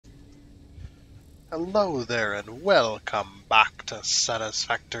Hello there and welcome back to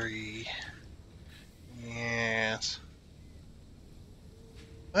Satisfactory. Yes.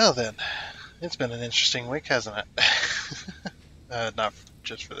 Well then, it's been an interesting week, hasn't it? Not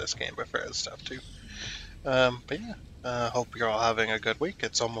just for this game, but for other stuff too. But yeah, hope you're all having a good week.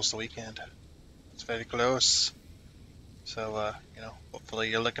 It's almost the weekend. It's very close. So, hopefully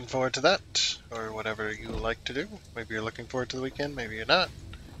you're looking forward to that, or whatever you like to do. Maybe you're looking forward to the weekend, maybe you're not.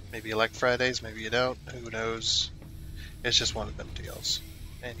 Maybe you like Fridays, maybe you don't. Who knows? It's just one of them deals.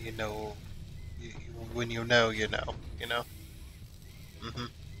 And when you know, you know, you know? Hmm.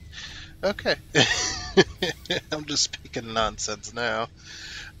 Okay. I'm just speaking nonsense now.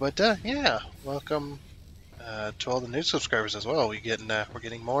 But yeah, welcome to all the new subscribers as well. We're getting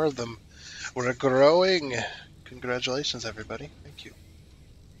more of them. We're growing. Congratulations, everybody. Thank you.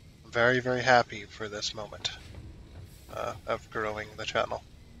 I'm very, very happy for this moment of growing the channel.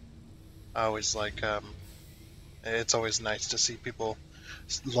 I always it's always nice to see people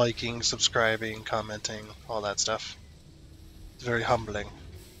liking, subscribing, commenting, all that stuff. It's very humbling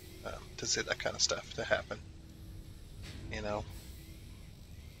to see that kind of stuff to happen. You know.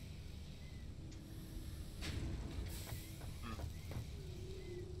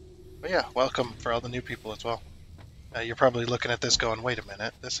 But yeah, welcome for all the new people as well. You're probably looking at this going, wait a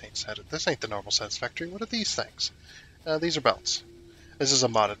minute, this ain't the normal Satisfactory. What are these things? These are belts. This is a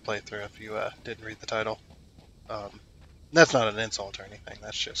modded playthrough if you didn't read the title. That's not an insult or anything.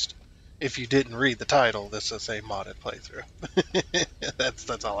 That's just, if you didn't read the title, this is a modded playthrough.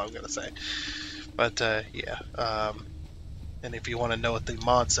 that's all I'm going to say. But yeah, and if you want to know what the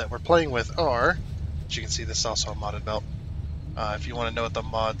mods that we're playing with are, as you can see, this is also a modded belt. If you want to know what the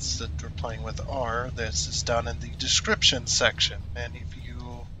mods that we're playing with are, this is down in the description section. And if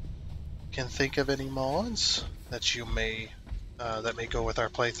you can think of any mods that you may that may go with our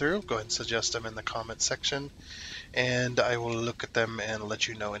playthrough, go ahead and suggest them in the comment section, and I will look at them and let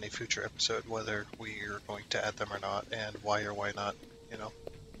you know in a future episode whether we are going to add them or not, and why or why not. You know,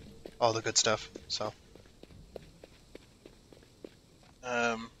 all the good stuff. So,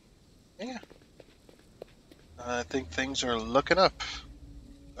 yeah. I think things are looking up,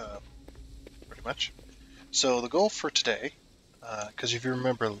 pretty much. So the goal for today, because if you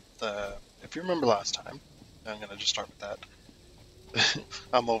remember last time, I'm gonna just start with that.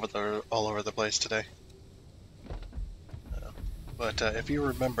 I'm all over the place today. But if you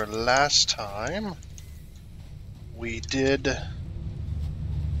remember last time, we did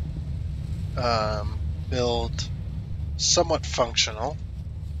build somewhat functional.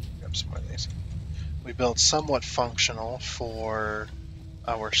 Grab some more of these. We built somewhat functional for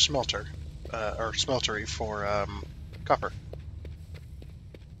our smelter, or smeltery for copper.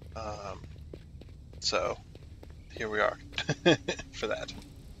 So here we are for that.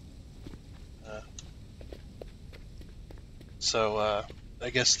 So I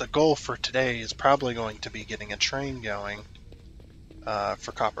guess the goal for today is probably going to be getting a train going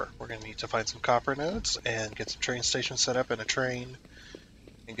for copper. We're going to need to find some copper nodes and get some train stations set up and a train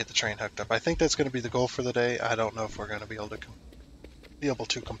and get the train hooked up. I think that's going to be the goal for the day. I don't know if we're going to be able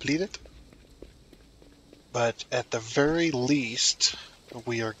to complete it. But at the very least,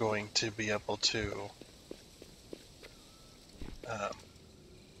 we are going to be able to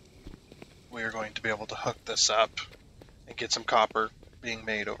hook this up and get some copper being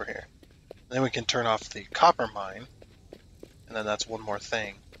made over here. And then we can turn off the copper mine, and then that's one more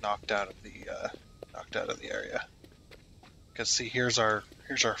thing knocked out of the area. Because see, here's our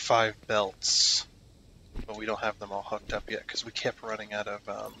 5 belts, but we don't have them all hooked up yet because we kept running out of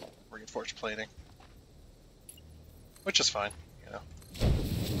reinforced plating, which is fine. You know,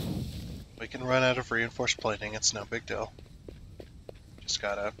 we can run out of reinforced plating. It's no big deal. Just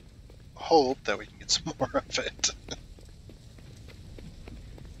gotta hope that we can get some more of it.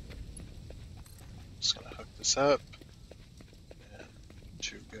 Just gonna hook this up and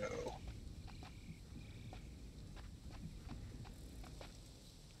to go.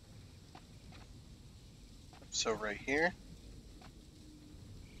 So right here,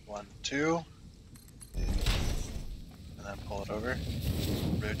 1, 2, and then pull it over,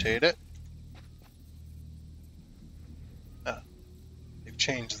 rotate it. Oh, they've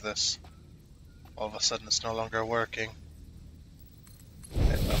changed this. All of a sudden it's no longer working.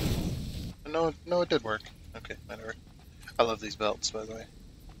 Okay, well, no, it did work. Okay, whatever. I love these belts, by the way.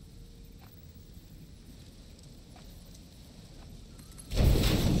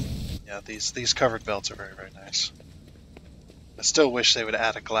 Yeah, these covered belts are very, very nice. I still wish they would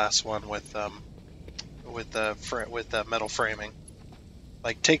add a glass one with metal framing.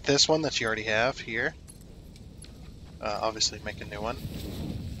 Like, take this one that you already have here. Obviously make a new one.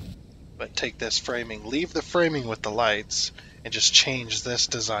 but take this framing, leave the framing with the lights, and just change this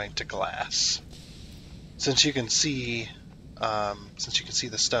design to glass. Since you can see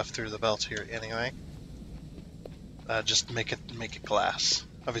the stuff through the belt here anyway, just make it glass.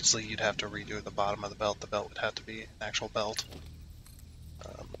 Obviously, you'd have to redo the bottom of the belt. The belt would have to be an actual belt.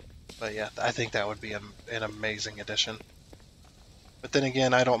 But yeah, I think that would be an amazing addition. But then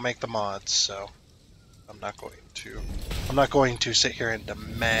again, I don't make the mods, so I'm not going to sit here and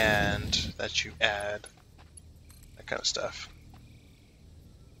demand that you add that kind of stuff.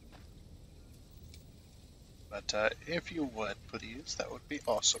 But if you would, please, that would be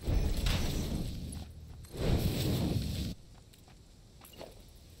awesome.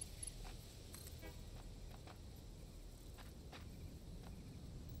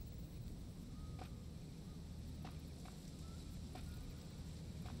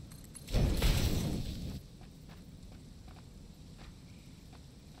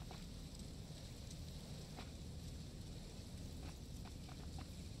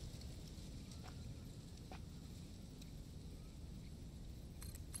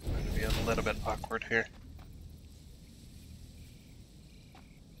 A little bit awkward here.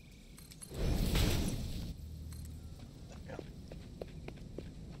 Yeah. I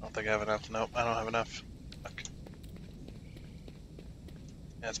don't think I have enough. Nope, I don't have enough. Okay.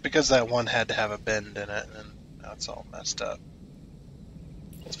 Yeah, it's because that one had to have a bend in it, and now it's all messed up.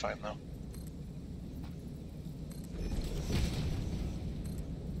 It's fine though.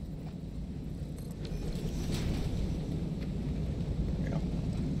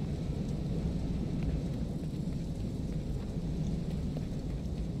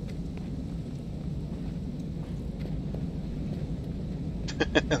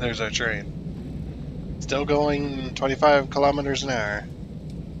 There's our train. Still going 25 kilometers an hour.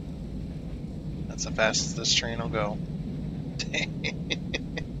 That's the fastest this train will go.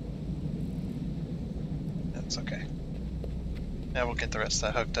 That's okay. Now we'll get the rest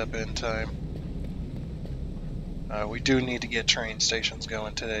of that hooked up in time. We do need to get train stations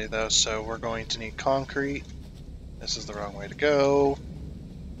going today though, so we're going to need concrete. This is the wrong way to go.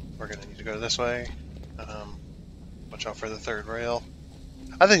 We're going to need to go this way. Watch out for the third rail.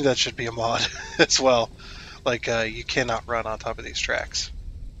 I think that should be a mod as well. Like, you cannot run on top of these tracks.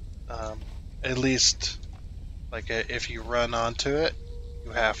 At least, like, if you run onto it,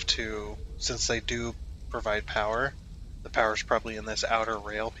 you have to, since they do provide power, the power's probably in this outer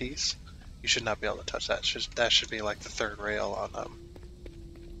rail piece. You should not be able to touch that. That should be like the third rail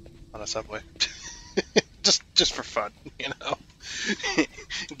on a subway. just for fun, you know.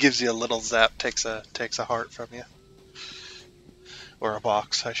 Gives you a little zap, takes a heart from you. Or a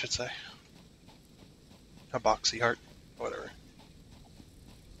box, I should say. A boxy heart, whatever.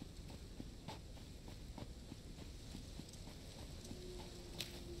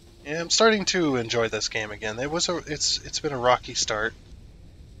 Yeah, I'm starting to enjoy this game again. It's been a rocky start,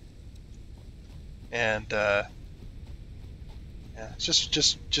 and yeah, it's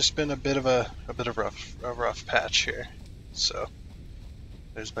just been a bit of a rough patch here. So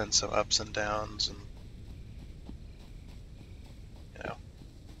there's been some ups and downs, and you know,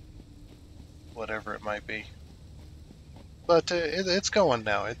 whatever it might be. But it's going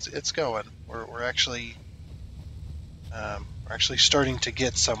now. It's going. We're actually starting to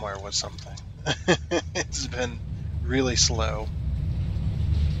get somewhere with something. It's been really slow.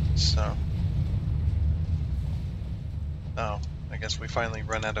 So, oh, I guess we finally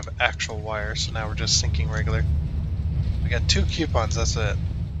run out of actual wire, so now we're just sinking regular. We got 2 coupons, that's it.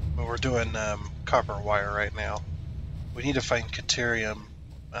 But we're doing copper wire right now. We need to find Caterium,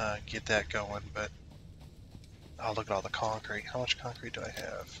 get that going, but oh, look at all the concrete. How much concrete do I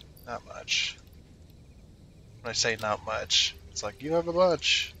have? Not much. When I say not much, it's like, you have a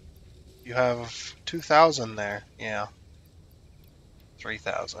bunch. You have 2,000 there. Yeah.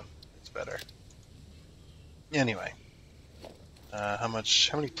 3,000. It's better. Anyway. How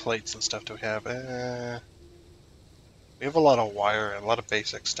many plates and stuff do we have? We have a lot of wire and a lot of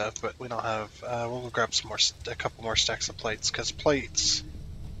basic stuff, but we don't have, we'll go grab a couple more stacks of plates, because plates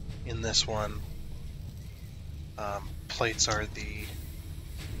in this one, plates are the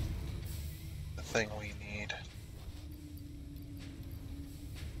thing we need.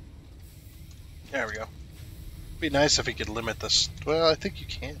 There we go. It'd be nice if we could limit this. Well, I think you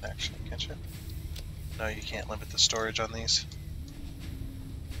can actually, can't you? No, you can't limit the storage on these.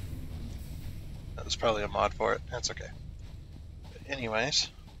 There's probably a mod for it. That's okay. But anyways,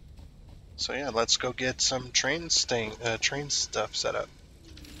 so yeah, let's go get some train stuff set up.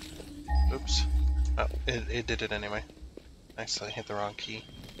 Oops. Oh, it did it anyway. Nice, I hit the wrong key.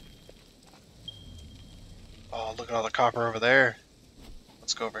 Oh, look at all the copper over there.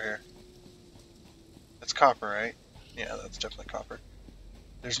 Let's go over here. It's copper, right? Yeah, that's definitely copper.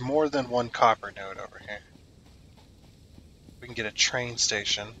 There's more than one copper node over here. We can get a train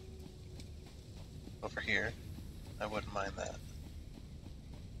station over here. I wouldn't mind that.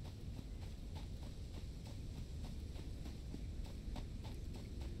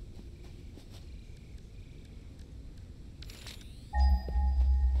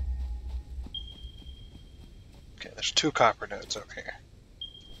 Okay, there's 2 copper nodes over here.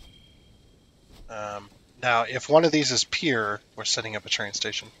 Now, if one of these is pure, we're setting up a train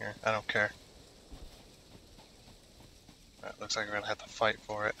station here. I don't care. Alright, looks like we're gonna have to fight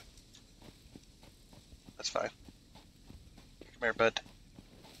for it. That's fine. Come here, bud.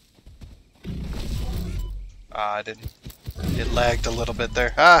 Ah, I didn't. It lagged a little bit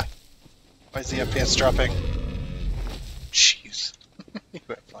there. Ah! Why is the FPS dropping? Jeez. We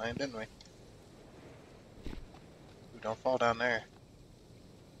went flying, didn't we? Ooh, don't fall down there.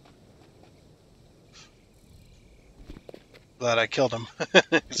 Glad I killed him,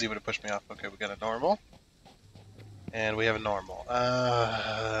 because he would have pushed me off. Okay, we got a normal. And we have a normal.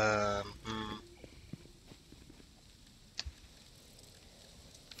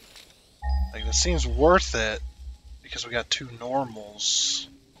 Like, this seems worth it, because we got 2 normals.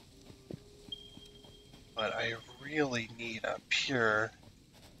 But I really need a pure.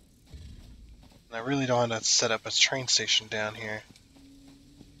 And I really don't want to set up a train station down here.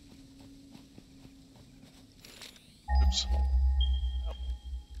 Oops.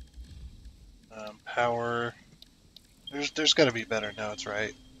 Power. There's got to be better nodes,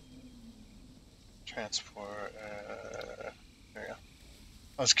 right? Transport. There we go.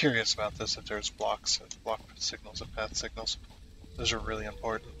 I was curious about this. If there's block signals and path signals, those are really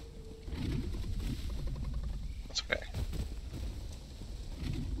important. That's okay.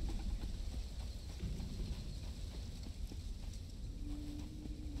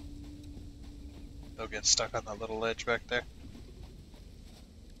 They'll get stuck on that little ledge back there.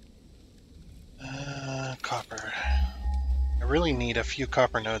 Copper. I really need a few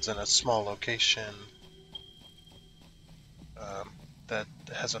copper nodes in a small location that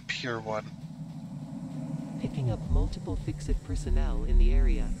has a pure one. Picking up multiple fix-it personnel in the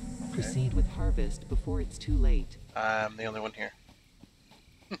area. Okay. Proceed with harvest before it's too late. I'm the only one here.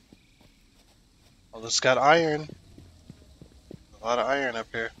 Well, this got iron. A lot of iron up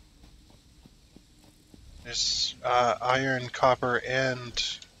here. There's iron, copper, and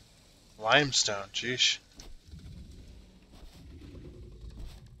limestone. Jeesh.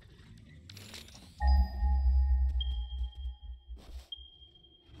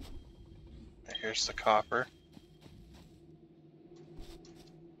 Here's the copper.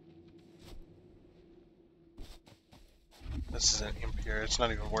 This isn't impure. It's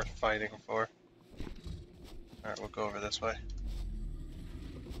not even worth fighting for. Alright, we'll go over this way.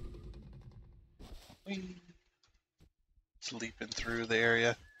 Whee! It's leaping through the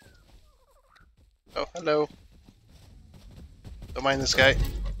area. Oh, hello. Don't mind this guy.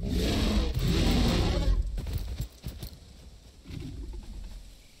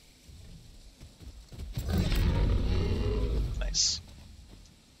 Nice.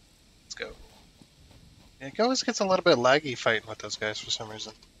 Let's go. Yeah, it always gets a little bit laggy fighting with those guys for some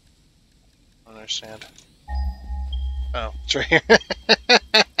reason. I don't understand. Oh, it's right here.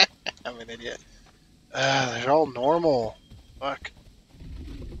 I'm an idiot. They're all normal. Fuck.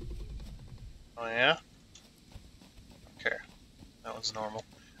 Oh yeah? Okay. That one's normal.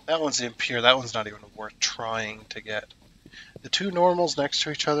 That one's impure. That one's not even worth trying to get. The 2 normals next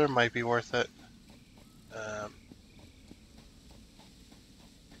to each other might be worth it.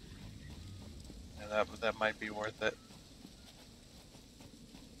 Yeah, that might be worth it.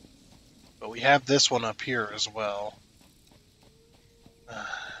 But we have this one up here as well.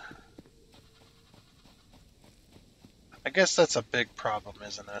 I guess that's a big problem,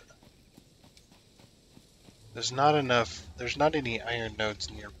 isn't it? There's not any iron nodes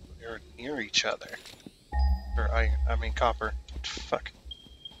near each other. Or copper. Fuck.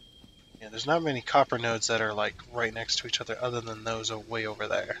 Yeah, there's not many copper nodes that are like right next to each other other than those way over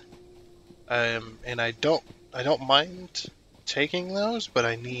there. And I don't mind taking those, but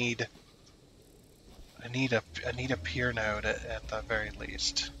I need a pure node at the very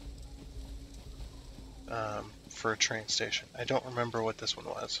least. For a train station. I don't remember what this one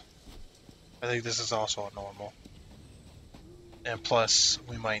was. I think this is also a normal. And plus,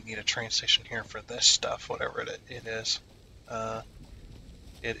 we might need a train station here for this stuff, whatever it is.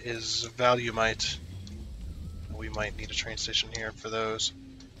 It is Valuemite. We might need a train station here for those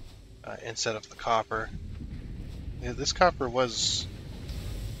instead of the copper. Yeah, this copper was...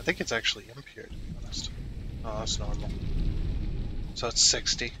 I think it's actually impure, to be honest. Oh, that's normal. So it's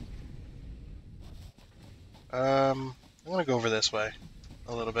 60. I'm gonna go over this way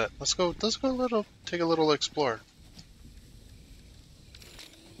a little bit. Let's go take a little explore.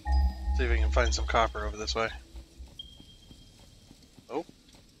 See if we can find some copper over this way. Oh,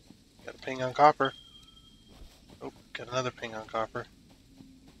 got a ping on copper. Oh, got another ping on copper.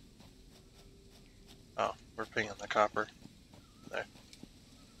 Oh, we're pinging the copper. There.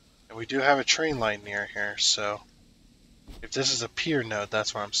 And we do have a train line near here, so if this is a pier node,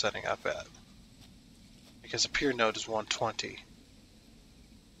 that's where I'm setting up at. Because a pier node is 120.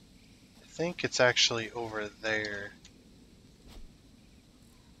 I think it's actually over there.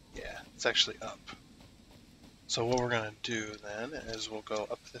 Yeah, it's actually up. So what we're going to do then is we'll go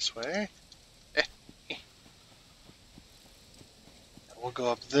up this way. We'll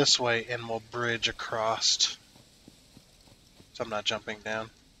go up this way and we'll bridge across. So I'm not jumping down,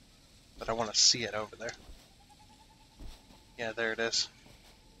 but I want to see it over there. Yeah, there it is.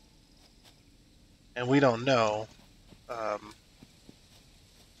 And we don't know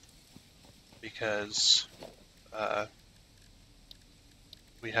because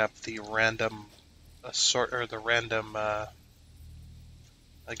we have the random I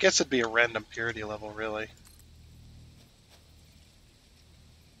guess it'd be a random purity level, really.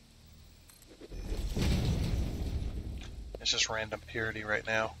 It's just random purity right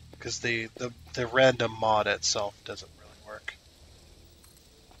now because the random mod itself doesn't really work.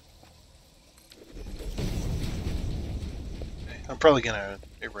 Okay, I'm probably gonna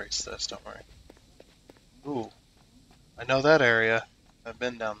erase this, don't worry. Ooh, I know that area. I've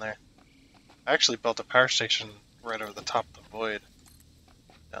been down there. I actually built a power station right over the top of the void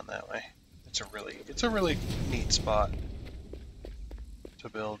down that way. It's a really neat spot to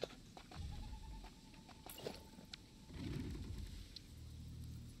build.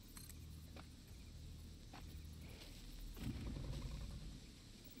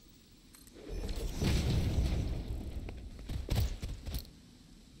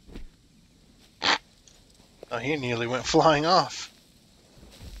 Oh, he nearly went flying off.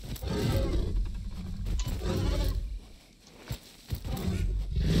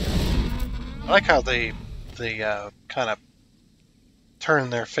 I like how they kind of turn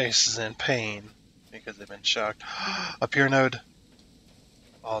their faces in pain because they've been shocked. A pier node.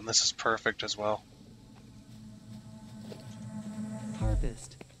 Oh, and this is perfect as well.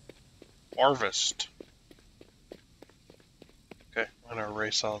 Harvest. Harvest. Okay, I'm gonna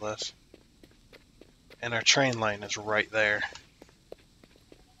erase all this. And our train line is right there.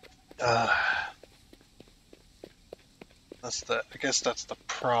 I guess that's the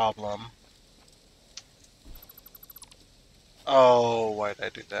problem. Oh, why did I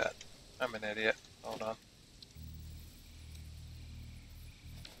do that? I'm an idiot. Hold on.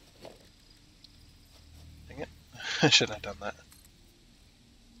 Dang it. I shouldn't have done that.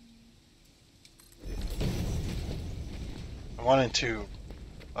 I wanted to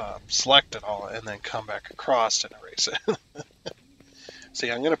select it all and then come back across and erase it.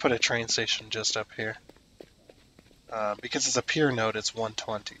 See, I'm going to put a train station just up here. Because it's a pier node, it's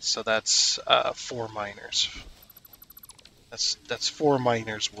 120, so that's 4 miners. That's 4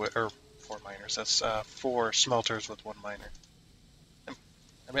 miners, or 4 miners. That's 4 smelters with 1 miner.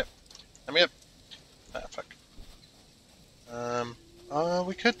 I'm up. Ah, fuck.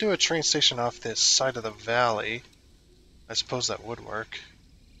 We could do a train station off this side of the valley. I suppose that would work.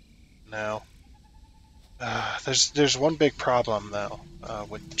 No. There's one big problem though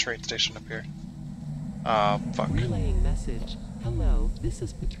with the train station up here. Fuck. Relaying message. Hello, this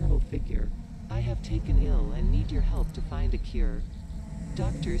is paternal figure. I have taken ill and need your help to find a cure.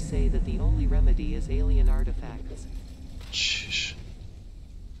 Doctors say that the only remedy is alien artifacts. Sheesh.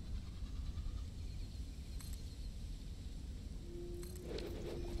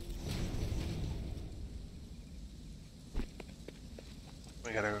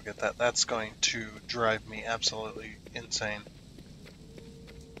 We gotta go get that. That's going to drive me absolutely insane.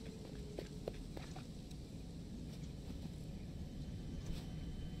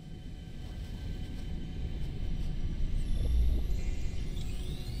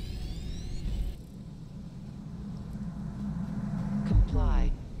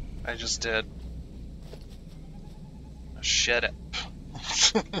 Comply. I just did. Shut up.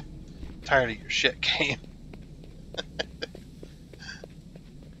 Tired of your shit game.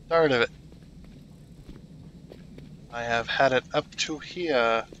 Tired of it. I have had it up to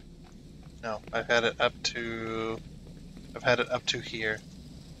here. No, I've had it up to here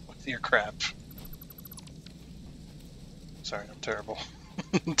with your crap. Sorry, I'm terrible.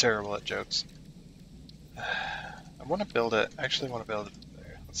 I'm terrible at jokes. I want to build it. I actually want to build it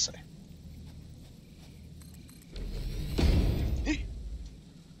there. Let's see.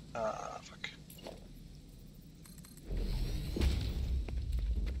 Fuck.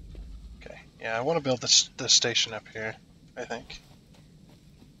 Yeah, I want to build this station up here, I think.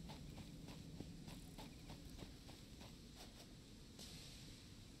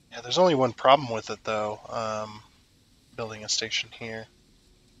 Yeah, there's only one problem with it, though. Building a station here.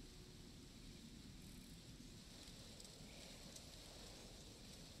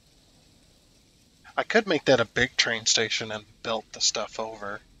 I could make that a big train station and build the stuff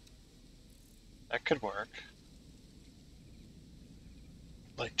over. That could work.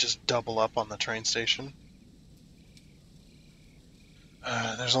 Like, just double up on the train station.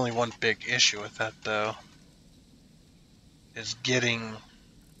 There's only one big issue with that, though. Is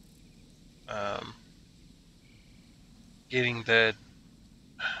um, getting the...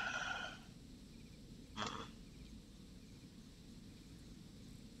 Hmm,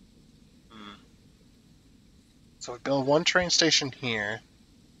 hmm. So we build one train station here,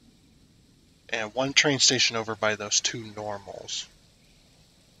 and one train station over by those two normals.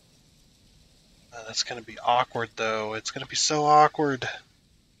 That's going to be awkward, though. It's going to be so awkward.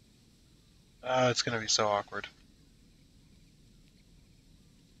 It's going to be so awkward.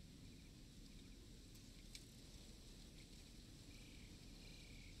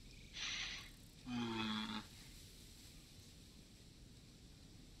 Hmm.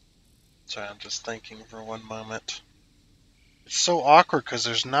 Sorry, I'm just thinking for one moment. It's so awkward because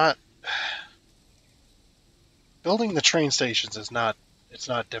there's not... Building the train stations is not... It's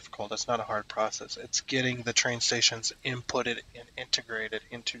not difficult. It's not a hard process. It's getting the train stations inputted and integrated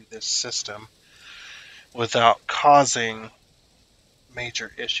into this system without causing major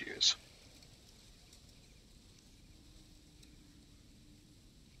issues.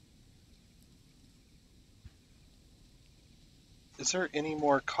 Is there any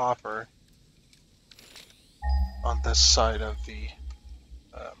more copper on this side of the...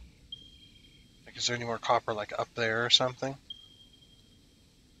 like, is there any more copper, like, up there or something?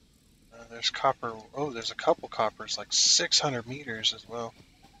 There's copper... Oh, there's a couple coppers, like 600 meters as well.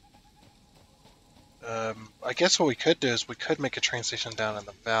 I guess what we could do is we could make a train station down in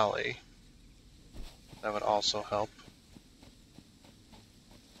the valley. That would also help.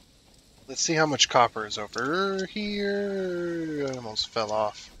 Let's see how much copper is over here. I almost fell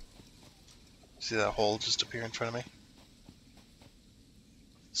off. See that hole just appear in front of me?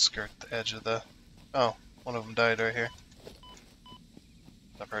 Skirt the edge of the... Oh, one of them died right here.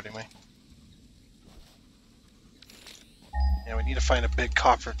 Stop hurting me. Yeah, we need to find a big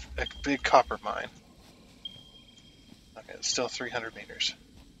copper mine. Okay, it's still 300 meters.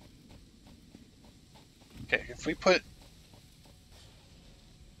 Okay, if we put...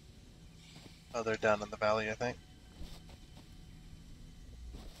 Oh, they're down in the valley, I think.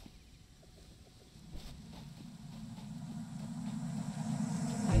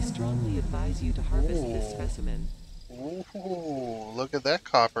 I strongly advise you to harvest this Ooh. specimen. Ooh, look at that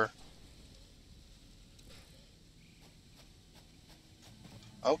copper.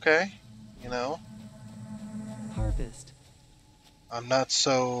 Okay, you know, Harvest. I'm not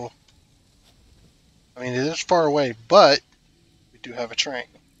so... I mean, it is far away, but we do have a train.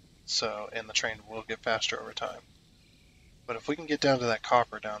 So, and the train will get faster over time. But if we can get down to that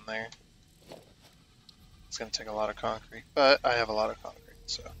copper down there, it's going to take a lot of concrete. But I have a lot of concrete,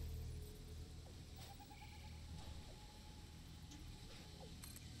 so...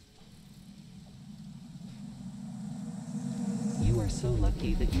 You are so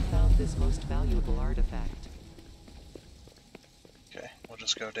lucky that you found this most valuable artifact. Okay, we'll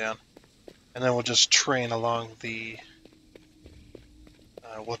just go down. And then we'll just train along the...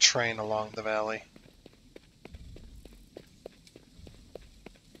 we'll train along the valley.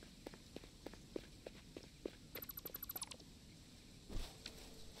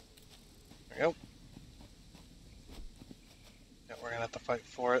 There we go. Yeah, we're gonna have to fight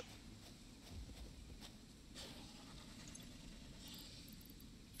for it.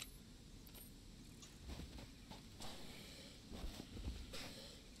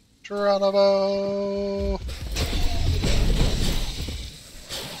 Geronimo!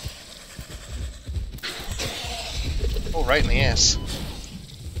 Oh, right in the ass.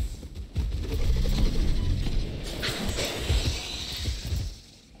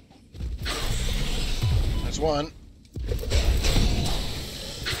 There's one.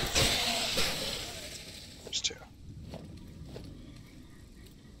 There's two.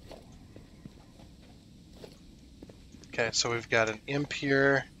 Okay, so we've got an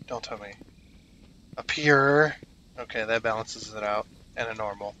impure, don't tell me, a pure, okay, that balances it out, and a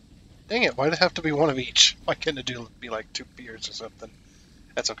normal. Dang it, why'd it have to be one of each? Why couldn't it be like two pures or something?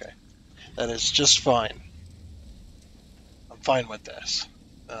 That's okay. That is just fine. I'm fine with this.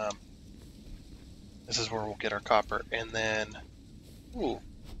 This is where we'll get our copper, and then, ooh,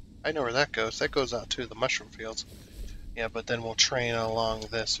 I know where that goes. That goes out to the mushroom fields. Yeah, but then we'll train along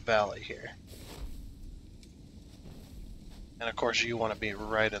this valley here. And of course you want to be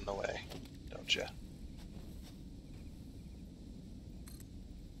right in the way, don't you?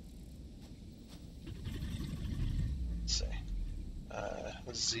 Let's see.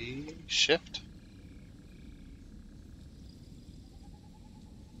 Z, shift.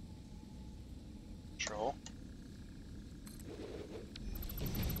 Control.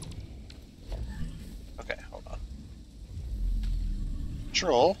 Okay, hold on.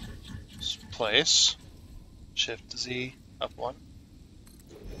 Control, place, shift Z, up one.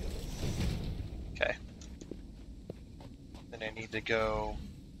 Okay. Then I need to go,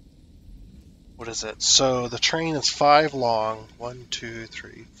 what is it? So the train is 5 long. 1, 2,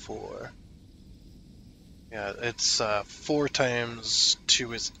 3, 4. Yeah, it's 4 times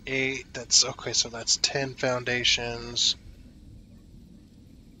 2 is 8. That's okay, so that's 10 foundations.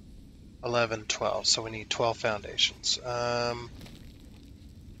 11, 12. So we need 12 foundations. I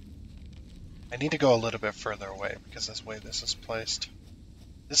need to go a little bit further away because that's the way this is placed.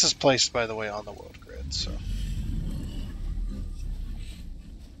 This is placed, by the way, on the world grid, so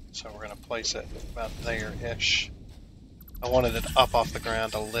we're going to place it about there-ish. I wanted it up off the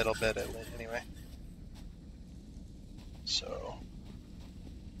ground a little bit anyway. So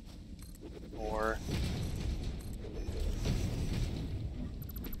 4.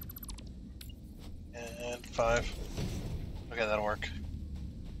 And 5. Okay, that'll work.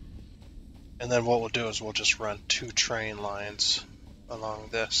 And then what we'll do is we'll just run 2 train lines along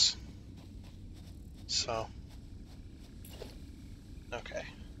this. So, okay.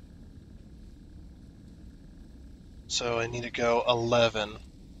 So I need to go 11.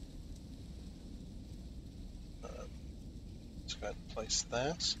 Let's go ahead and place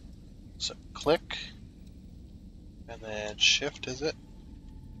that. So click, and then shift, is it?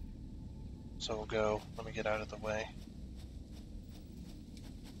 So we'll go, let me get out of the way.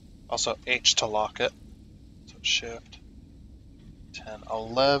 Also H to lock it. So shift, 10,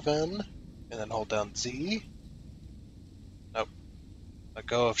 11, and then hold down Z. Nope. Let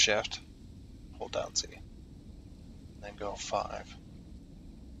go of shift, hold down Z. And then go 5.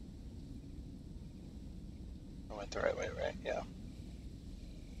 I went the right way, right? Yeah.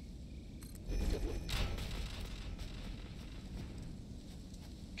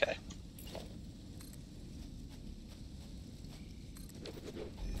 Okay.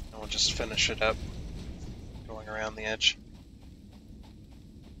 And we'll just finish it up, going around the edge.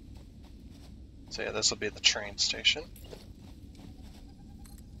 So yeah, this will be the train station.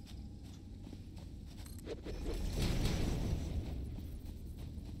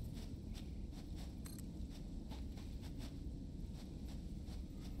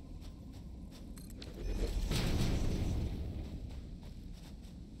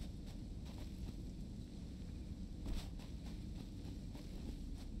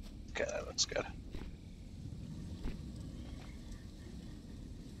 Okay, that looks good.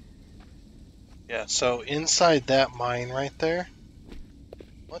 Yeah, so inside that mine right there,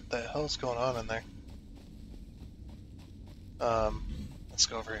 what the hell is going on in there? Let's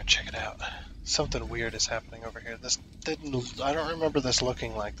go over here and check it out. Something weird is happening over here. This didn't, I don't remember this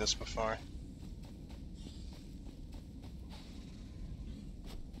looking like this before.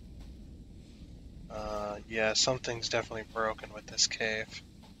 Yeah, something's definitely broken with this cave.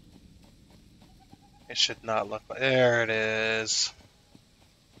 It should not look like, there it is.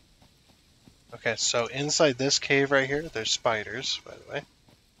 Okay, so inside this cave right here, there's spiders, by the way,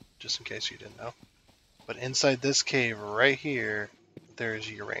 just in case you didn't know. But inside this cave right here,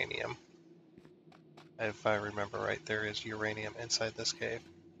 there's uranium. If I remember right, there is uranium inside this cave.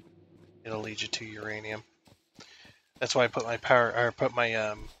 It'll lead you to uranium. That's why I put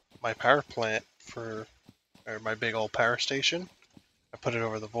my my power plant for, or my big old power station. I put it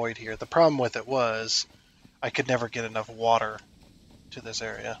over the void here. The problem with it was I could never get enough water to this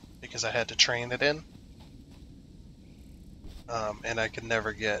area because I had to train it in. And I could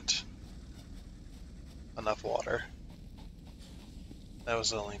never get enough water. That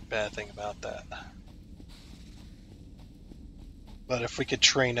was the only bad thing about that. But if we could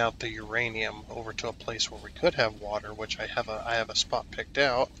train out the uranium over to a place where we could have water, which I have a spot picked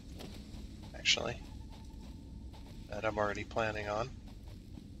out, actually, that I'm already planning on,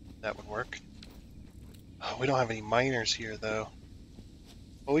 that would work. Oh, we don't have any miners here though.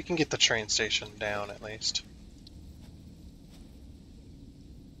 Well, we can get the train station down at least.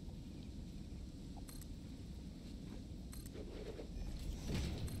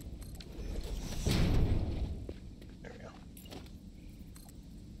 There we go.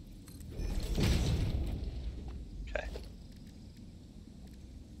 Okay.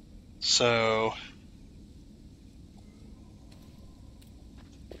 So,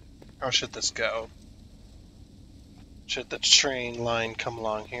 how should this go? Should the train line come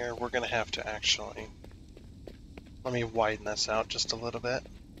along here? We're going to have to actually... Let me widen this out just a little bit.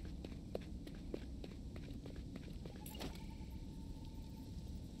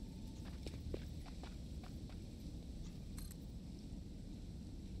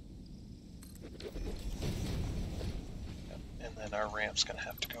 And then our ramp's going to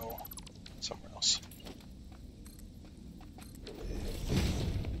have to go somewhere else.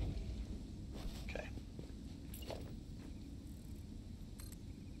 Okay.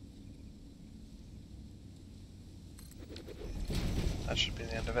 That should be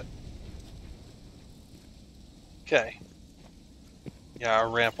the end of it. Okay. Yeah, our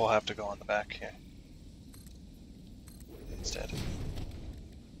ramp will have to go on the back here instead.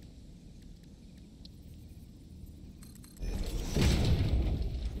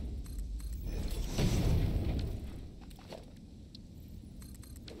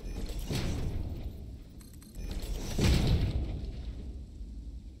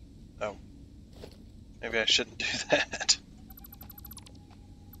 Oh. Maybe I shouldn't do that.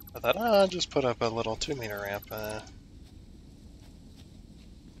 I thought, I'll just put up a little 2-meter ramp.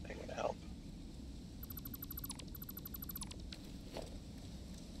 Ain't gonna help.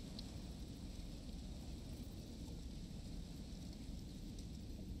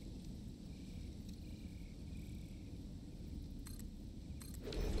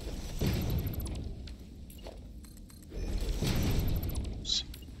 Oops.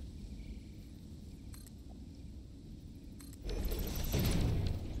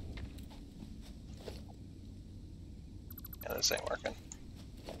 Yeah, this ain't working.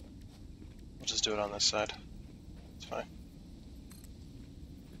 We'll just do it on this side. It's fine.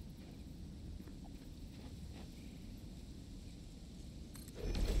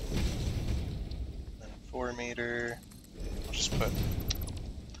 Then 4-meter. We'll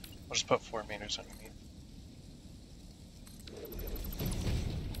just put 4 meters underneath.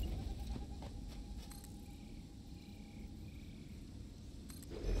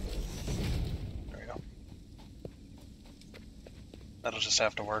 There we go. That'll just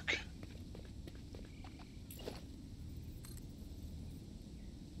have to work.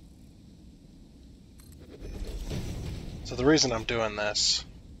 So the reason I'm doing this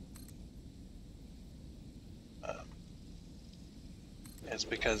is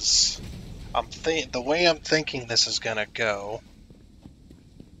because the way I'm thinking this is gonna go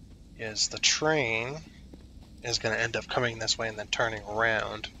is the train is gonna end up coming this way and then turning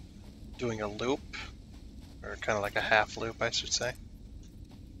around, doing a loop, or kind of like a half loop, I should say.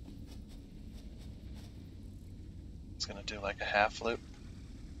 It's gonna do like a half loop.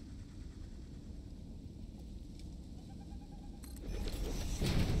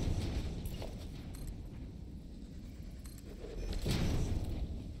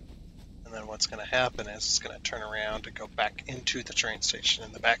 And then what's going to happen is it's going to turn around and go back into the train station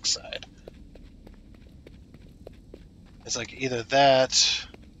in the backside. It's like either that,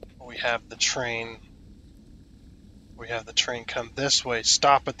 or we have the train come this way,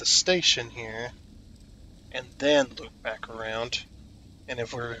 stop at the station here, and then loop back around. And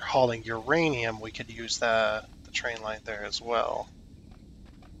if we're hauling uranium, we could use the train line there as well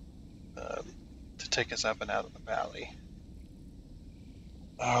to take us up and out of the valley.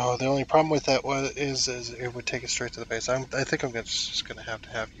 Oh, the only problem with that is it would take us straight to the base. I think I'm just going to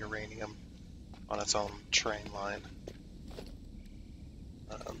have uranium on its own train line.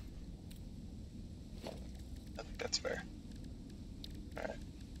 I think that's fair. Alright.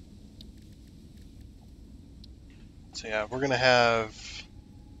 So yeah, we're going to have...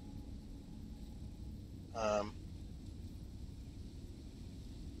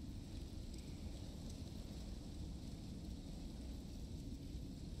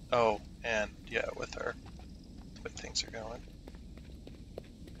 oh, and yeah, with the way things are going.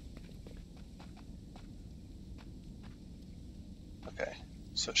 Okay,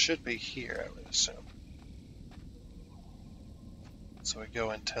 so it should be here, I would assume. So we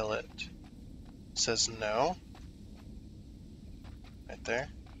go until it says no. Right there.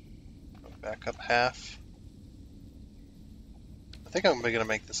 Go back up half. I think I'm going to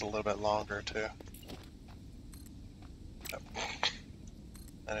make this a little bit longer too. Nope.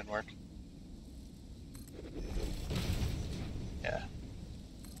 That didn't work. Yeah.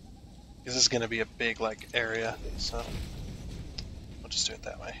 This is going to be a big like area, so we'll just do it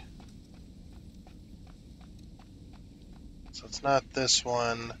that way. So it's not this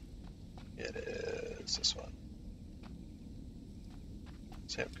one, it is this one.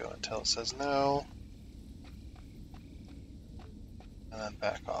 So you have to go until it says no, and then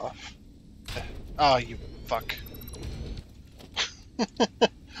back off. Oh, you fuck.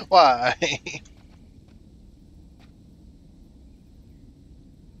 Why? Okay,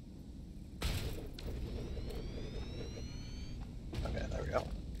 there we go.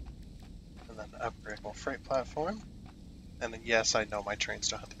 And then upgradable freight platform. And then yes, I know my trains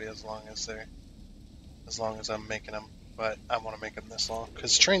don't have to be as long as I'm making them, but I want to make them this long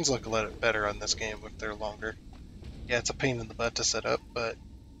because trains look a little better on this game if they're longer. Yeah, it's a pain in the butt to set up, but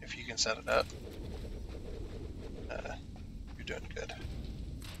if you can set it up, you're doing good.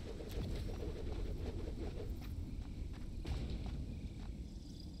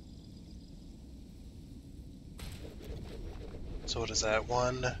 So what is that?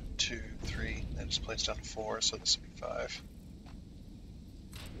 1, 2, 3. I just placed down 4, so this will be 5.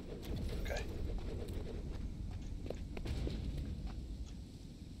 Okay.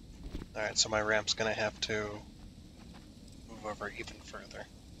 Alright, so my ramp's gonna have to move over even further,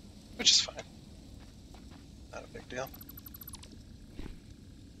 which is fine. Not a big deal.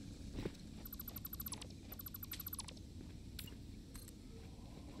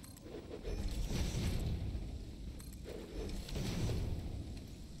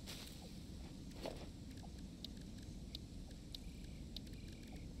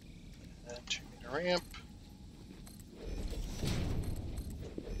 And 2-meter ramp.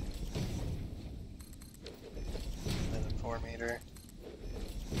 And then 4-meter.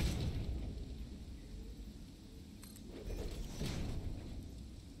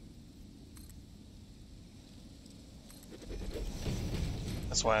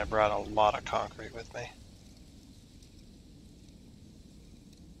 That's why I brought a lot of concrete with me.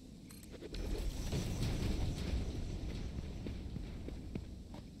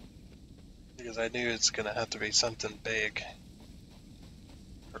 Because I knew it's going to have to be something big.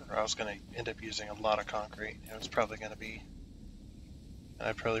 Or I was going to end up using a lot of concrete. It was probably going to be... And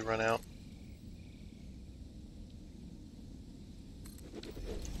I'd probably run out.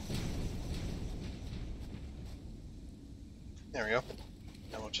 There we go.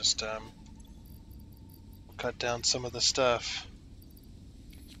 And we'll just we'll cut down some of the stuff.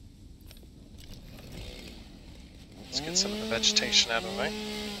 Let's get some of the vegetation out of the way.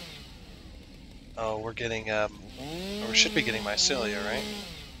 Oh, we're getting we should be getting mycelia, right?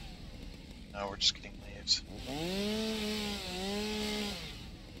 No, we're just getting leaves.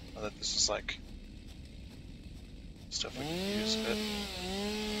 Oh, that this is like stuff we can use a bit.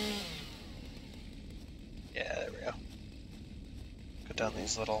 Yeah, there we go. Cut down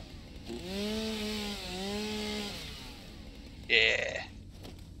these little. Yeah.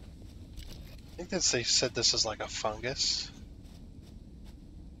 I think that they said this is like a fungus.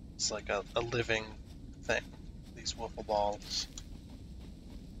 It's like a living thing. These wiffle balls.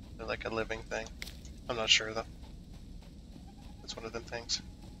 They're like a living thing. I'm not sure though. It's one of them things.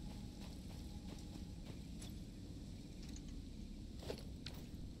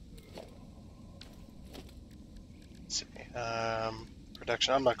 Let's see.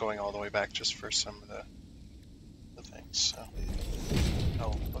 Production. I'm not going all the way back just for some of the things. So. Oh,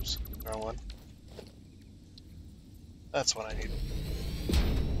 whoops. Wrong one. That's what I need.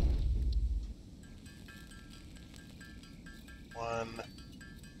 1,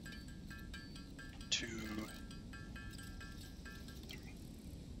 2, 3.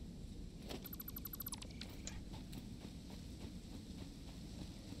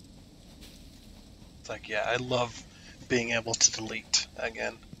 It's like, yeah, I love being able to delete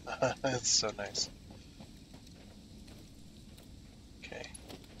again. It's so nice. Okay,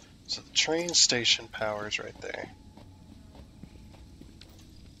 so the train station power is right there.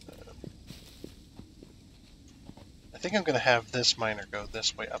 I think I'm going to have this miner go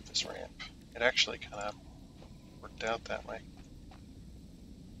this way up this ramp. It actually kind of worked out that way.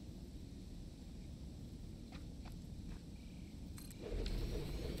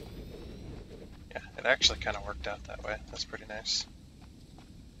 Yeah, it actually kind of worked out that way. That's pretty nice.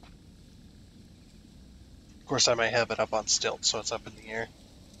 Of course, I may have it up on stilts, so it's up in the air,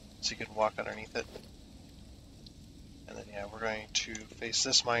 so you can walk underneath it. And then, yeah, we're going to face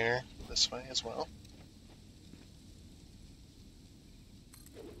this miner this way as well.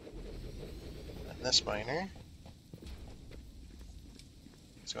 And this miner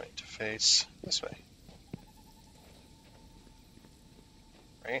is going to face this way.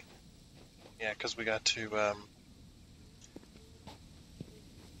 Right? Yeah, because we got to,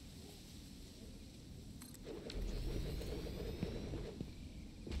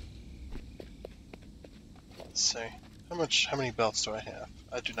 let's see. How many belts do I have?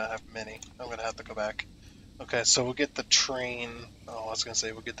 I do not have many. I'm going to have to go back. Okay, so we'll get the train, oh, I was going to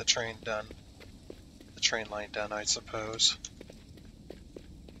say we'll get the train done. The train line done, I suppose.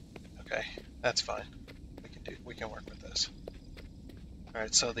 Okay, that's fine. We can work with this. All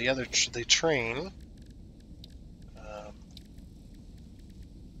right, so the train,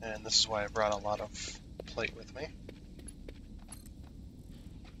 and this is why I brought a lot of plate with me.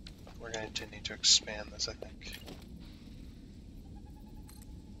 We're going to need to expand this, I think.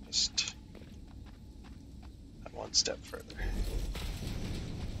 Just one step further,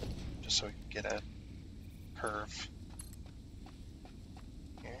 just so we can get a curve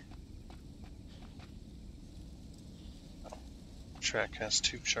here. Oh, track has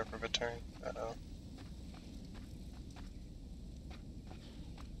too sharp of a turn. Uh-oh.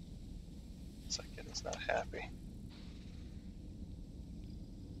 It's like it is not happy.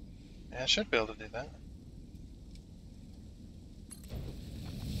 Yeah, I should be able to do that.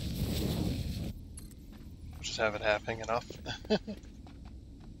 We'll just have it happening enough. Oh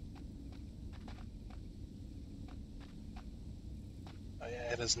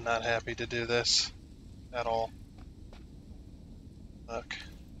yeah, it is not happy to do this at all. Look,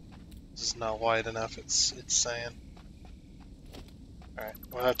 this is not wide enough. It's saying. All right,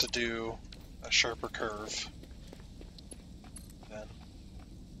 we'll have to do a sharper curve then.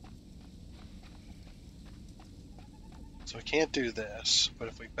 So we can't do this, but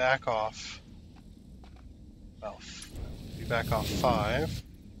if we back off, well, we back off 5,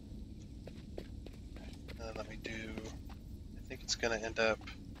 and then let me do. I think it's going to end up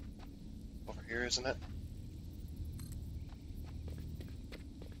over here, isn't it?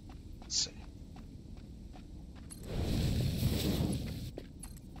 Let's see.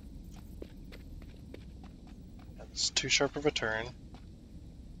 And it's too sharp of a turn.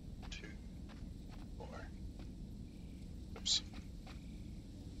 2, 4. Oops.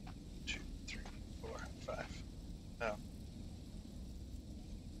 2, 3, 4, 5. No.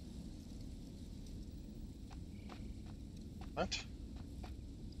 What?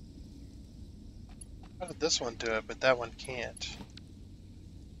 How did this one do it, but that one can't?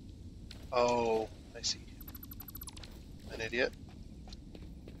 Oh, I see. An idiot.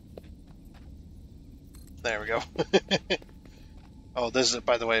 There we go. Oh, this is,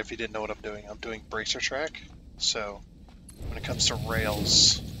 by the way, if you didn't know what I'm doing bracer track. So, when it comes to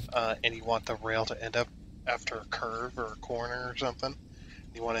rails, and you want the rail to end up after a curve or a corner or something,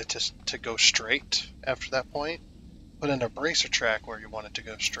 you want it to go straight after that point, put in a bracer track where you want it to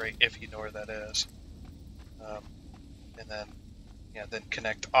go straight, if you know where that is. And then, yeah, then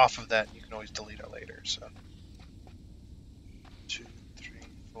connect off of that. You can always delete it later. So, 2, 3,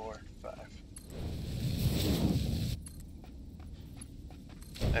 4, 5.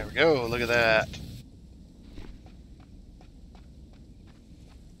 There we go. Look at that.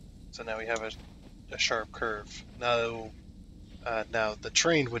 So now we have a sharp curve. Now the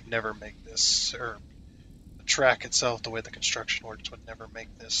train would never make this, or the track itself, the way the construction works, would never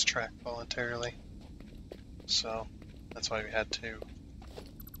make this track voluntarily. So that's why we had to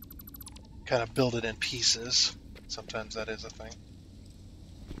kind of build it in pieces. Sometimes that is a thing.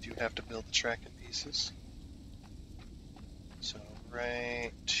 You do have to build the track in pieces. So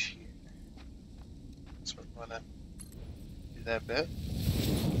right here. So we're going to do that bit.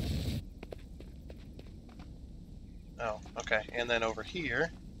 Oh, okay. And then over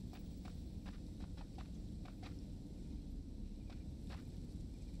here,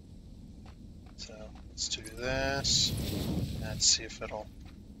 so let's do this. Let's see if it'll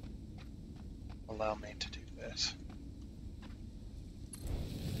allow me to do this.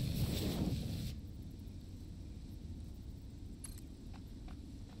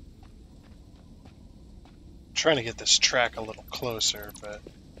 I'm trying to get this track a little closer, but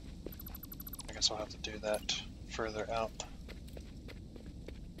I guess I'll have to do that further out.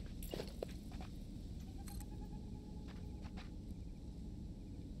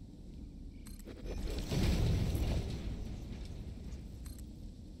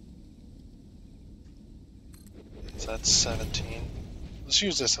 So that's 17. Let's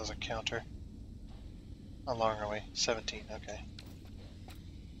use this as a counter. How long are we? 17, okay.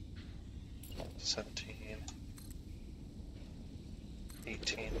 17.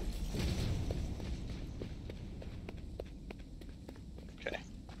 18. Okay.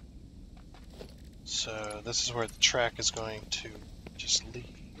 So this is where the track is going to just leave.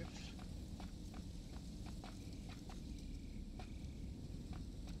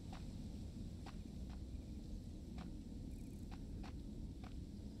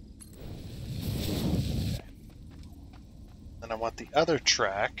 Okay. Then I want the other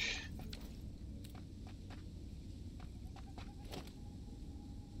track.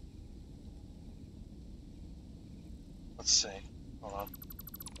 Let's see. Hold on.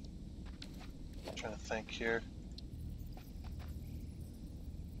 I'm trying to think here.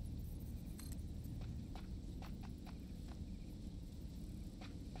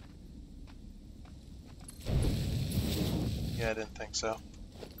 think so.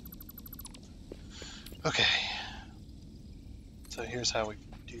 Okay. So here's how we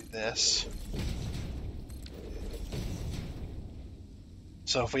do this.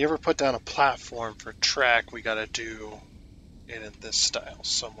 So if we ever put down a platform for track, we gotta do it in this style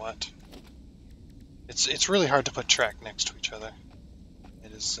somewhat. It's really hard to put track next to each other.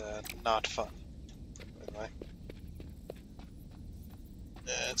 It is not fun, by the way.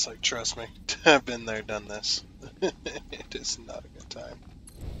 It's like, trust me, I've been there, done this. It is not a good time.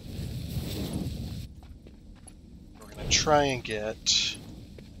 We're gonna try and get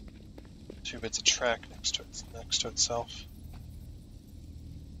 2 bits of track next to itself.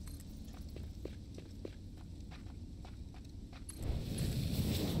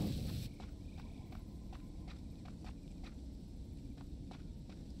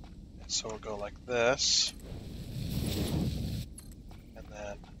 So we'll go like this, and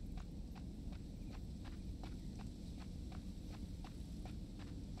then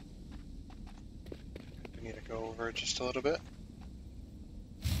we need to go over it just a little bit.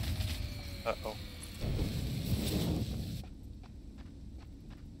 Uh-oh.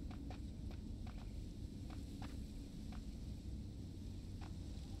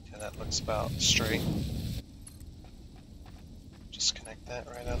 Okay, that looks about straight. Just connect that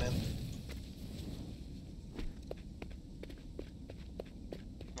right on in.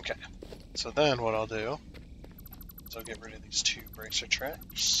 Okay, so then what I'll do is I'll get rid of these 2 bracer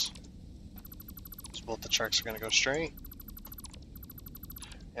tracks. So both the tracks are going to go straight.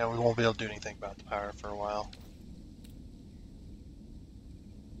 And we won't be able to do anything about the power for a while.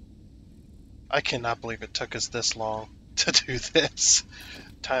 I cannot believe it took us this long to do this.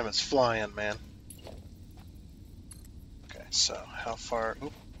 Time is flying, man. Okay, so how far?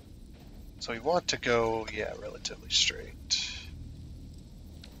 Oop. So we want to go, yeah, relatively straight.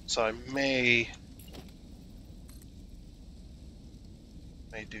 So I may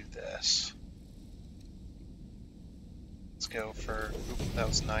do this. Let's go for, oop, that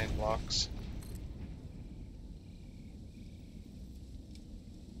was 9 blocks.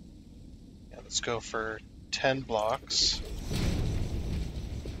 Yeah, let's go for 10 blocks.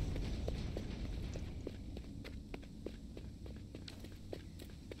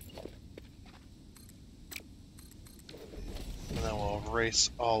 And then we'll erase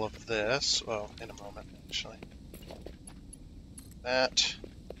all of this. Well, in a moment, actually. That.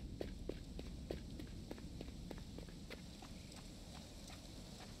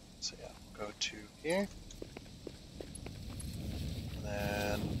 So yeah, we'll go to here. And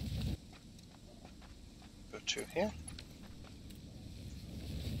then go to here.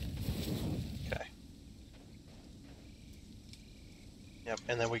 Okay. Yep,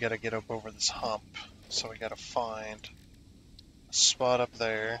 and then we gotta get up over this hump. So we gotta find a spot up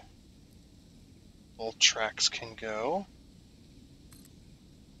there. Both tracks can go.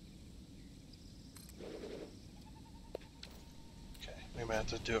 Okay, we might have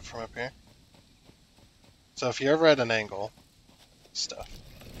to do it from up here. So if you're ever at an angle, stuff.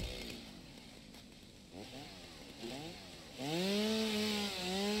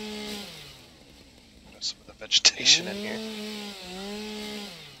 There's some of the vegetation in here.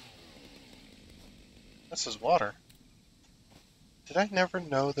 This is water. Did I never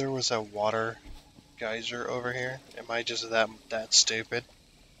know there was a water geyser over here? Am I just that stupid?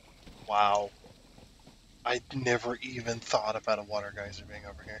 Wow. I never even thought about a water geyser being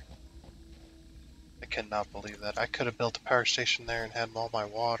over here. I cannot believe that. I could have built a power station there and had all my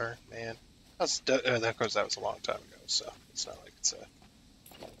water, man. Of course, that was a long time ago, so it's not like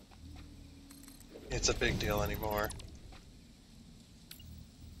it's a big deal anymore.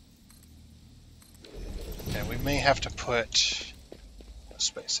 And we may have to put a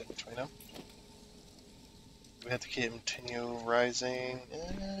space in between them. We have to continue rising.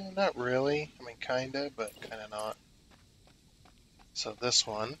 Not really. I mean, kinda, but kinda not. So this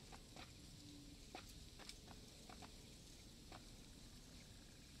one.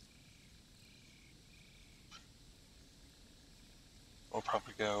 We'll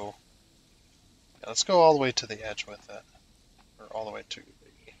probably go. Yeah, let's go all the way to the edge with it. Or all the way to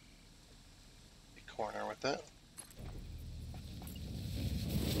the corner with it.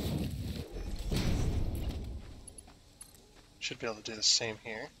 Should be able to do the same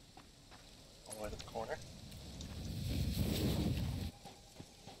here. All the way to the corner.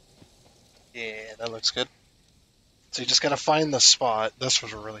 Yeah, that looks good. So you just gotta find the spot. This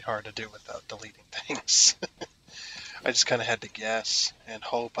was really hard to do without deleting things. I just kind of had to guess and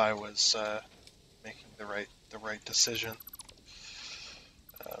hope I was making the right decision.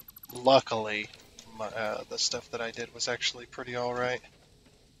 Luckily, the stuff that I did was actually pretty all right.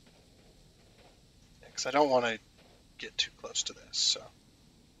 Because I don't want to get too close to this. So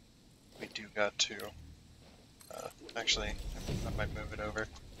we do got to. Actually, I might move it over.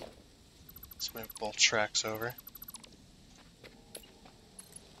 Let's move both tracks over.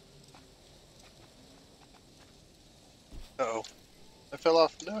 Uh-oh. I fell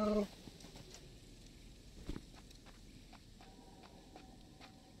off. No!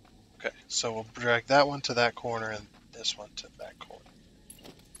 Okay, so we'll drag that one to that corner and this one to that corner.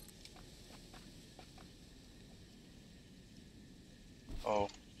 Oh.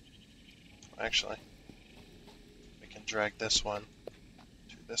 Actually, we can drag this one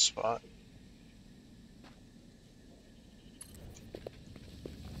to this spot.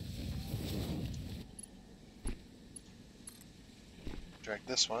 Drag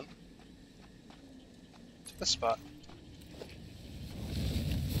this one to this spot.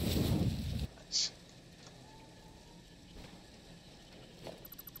 Nice.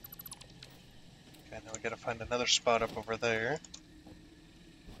 Okay, now we gotta find another spot up over there.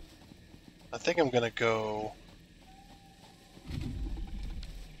 I think I'm gonna go...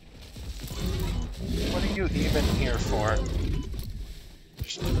 What are you even here for?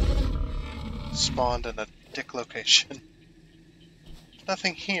 Just spawned in a dick location. There's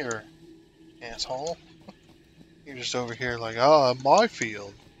nothing here, asshole. You're just over here like, oh, my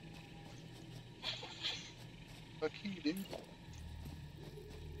field. Fuck you, dude.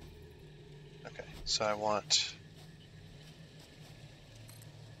 Okay, so I want...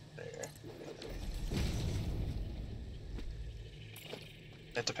 There.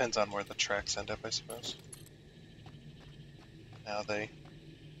 It depends on where the tracks end up, I suppose. Now they...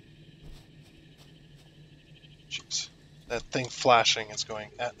 Jeez. That thing flashing is going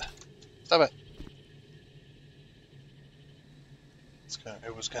at... Stop it!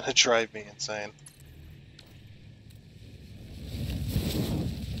 It was gonna drive me insane.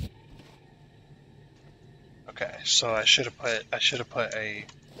 Okay, so I should have put a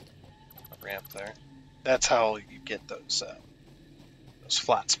ramp there. That's how you get those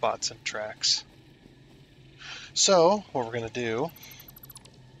flat spots in tracks. So what we're gonna do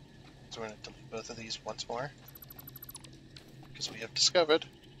is we're gonna delete both of these once more, because we have discovered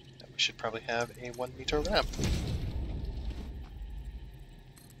that we should probably have a 1 meter ramp.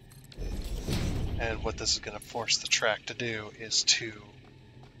 And what this is going to force the track to do is to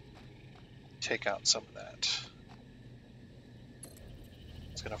take out some of that.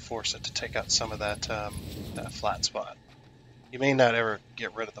 It's going to force it to take out some of that, that flat spot. You may not ever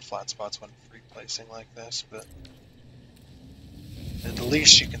get rid of the flat spots when replacing like this, but at the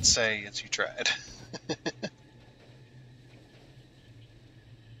least you can say is you tried. We'll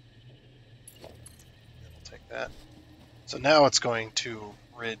take that. So now it's going to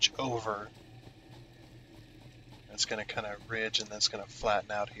ridge over. It's going to kind of ridge and then it's going to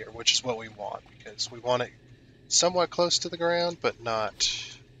flatten out here, which is what we want, because we want it somewhat close to the ground, but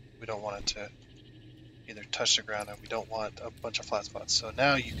not, we don't want it to either touch the ground, and we don't want a bunch of flat spots. So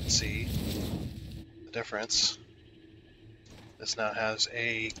now you can see the difference. This now has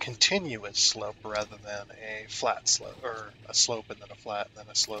a continuous slope rather than a flat slope, or a slope and then a flat, and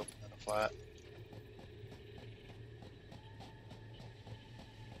then a slope and then a flat.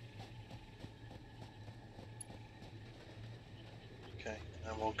 Okay,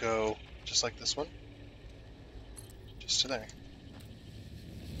 and we'll go just like this one, just to there.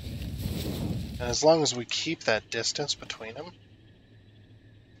 And as long as we keep that distance between them,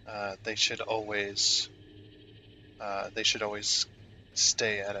 they should always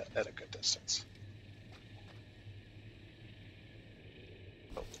stay at a good distance.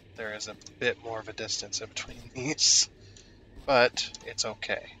 But there is a bit more of a distance in between these, but it's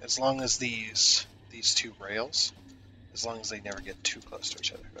okay as long as these two rails, as long as they never get too close to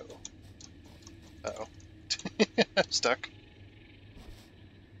each other. Uh-oh. I'm stuck.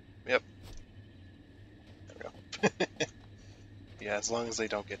 Yep. There we go. Yeah, as long as they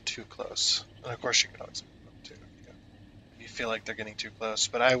don't get too close. And of course you can always move them too. If you feel like they're getting too close.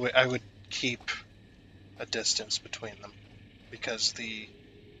 But I would keep a distance between them, because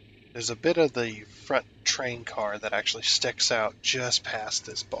there's a bit of the front train car that actually sticks out just past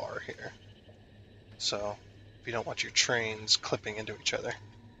this bar here. So if you don't want your trains clipping into each other,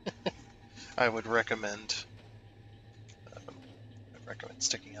 I would recommend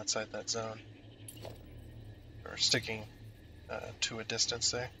sticking outside that zone, or sticking to a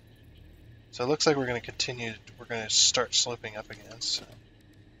distance there. So it looks like we're going to continue. We're going to start sloping up again. So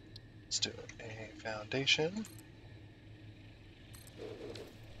let's do a foundation,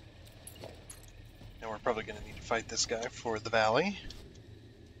 and we're probably going to need to fight this guy for the valley,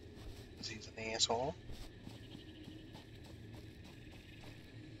 because he's an asshole.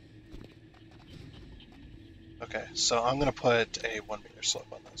 Okay, so I'm going to put a 1 meter slope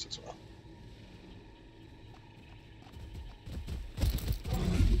on this as well.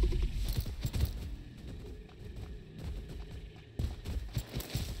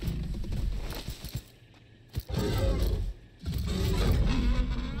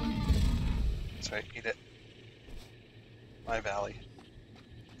 That's right, eat it. My valley.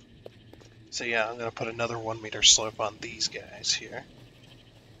 So yeah, I'm going to put another 1 meter slope on these guys here.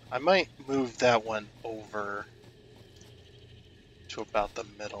 I might move that one over to about the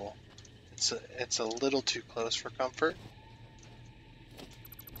middle. It's a little too close for comfort.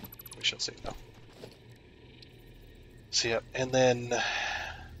 We shall see though. So yeah, and then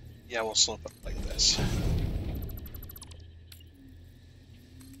yeah, we'll slope up like this.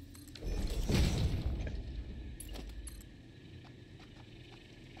 Okay.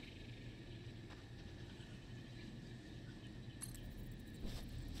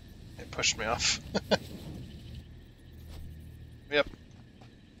 It pushed me off. Yep.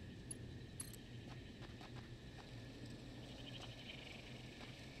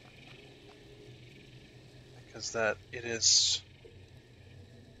 Because that it is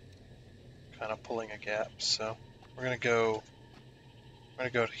kind of pulling a gap, so we're gonna go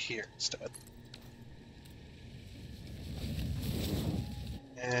to here instead.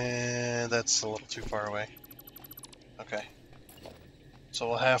 And that's a little too far away. Okay. So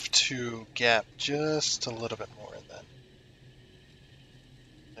we'll have to gap just a little bit more in that.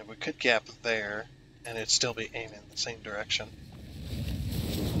 And we could gap there, and it'd still be aiming in the same direction.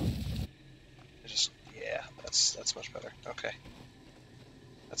 Yeah, that's much better. Okay.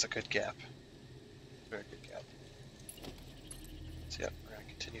 That's a good gap. Very good gap. So yeah, we're going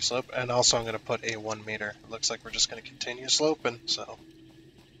to continue slope, and also I'm going to put a 1 meter. It looks like we're just going to continue sloping, so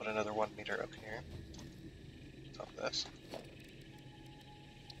put another 1 meter up here. Top of this.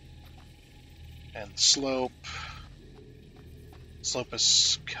 And slope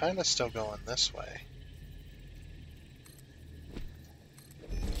is kind of still going this way.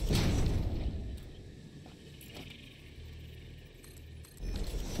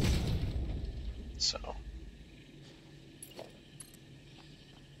 So yeah,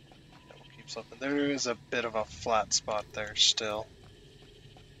 we'll keep sloping. There is a bit of a flat spot there still.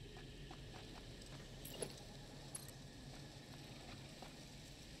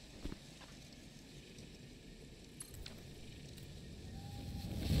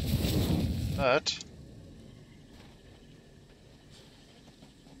 But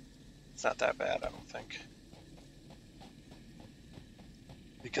it's not that bad, I don't think.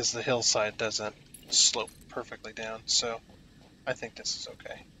 Because the hillside doesn't slope perfectly down, so I think this is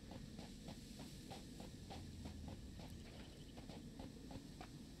okay.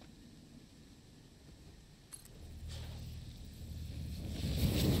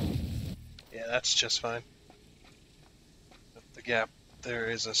 Yeah, that's just fine. The gap, there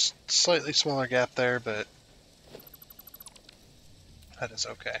is a slightly smaller gap there, but that is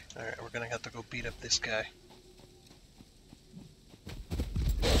okay. Alright, we're gonna have to go beat up this guy.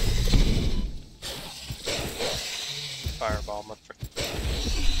 Fireball, motherfucker.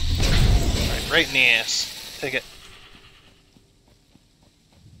 Alright, right in the ass. Take it.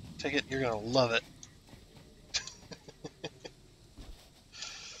 Take it, you're gonna love it.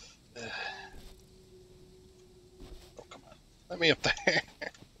 Oh, come on. Let me up there.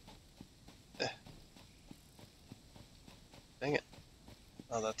 Dang it.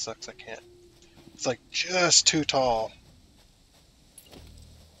 Oh, that sucks, I can't. It's like just too tall.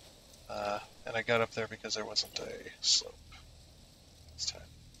 And I got up there because there wasn't a slope this time.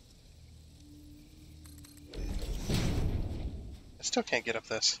 I still can't get up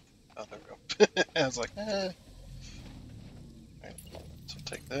this. Oh, there we go. I was like, eh. Alright, so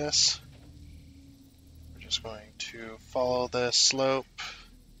take this. We're just going to follow this slope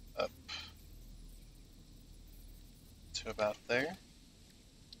up to about there.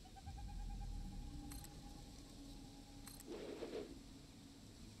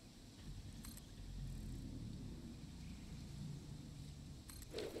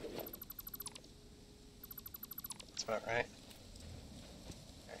 That's about right.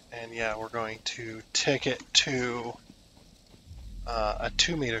 And yeah, we're going to take it to a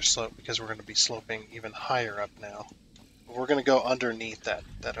 2 meter slope because we're going to be sloping even higher up now. We're going to go underneath that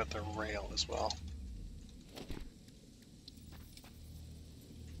other rail as well.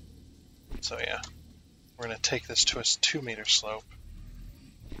 So yeah, we're going to take this to a 2 meter slope.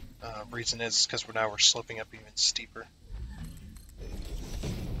 Reason is because we're sloping up even steeper.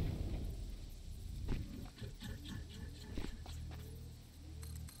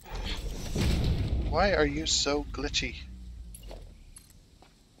 Why are you so glitchy?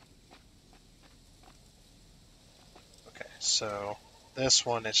 So this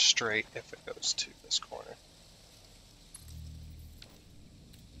one is straight if it goes to this corner.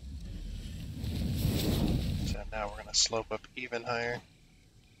 So now we're going to slope up even higher.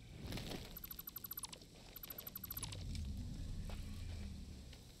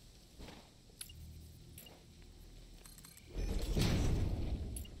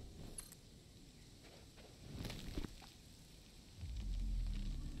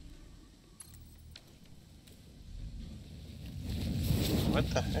 What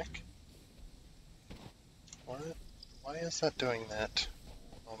the heck? What? Why is that doing that?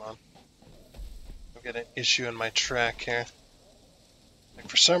 Hold on. I've got an issue in my track here. Like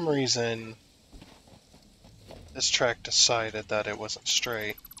for some reason, this track decided that it wasn't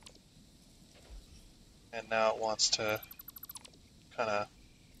straight. And now it wants to kind of...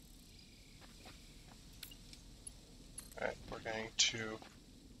 Alright, we're going to...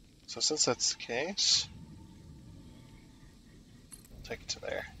 So since that's the case, take it to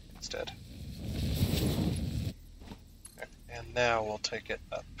there instead. Okay, and now we'll take it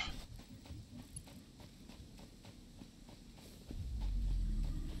up.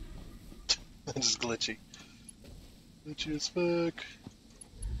 This is glitchy. Glitchy as fuck.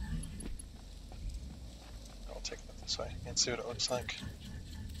 I'll take that this way and see what it looks like.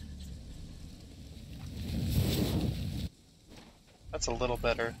 That's a little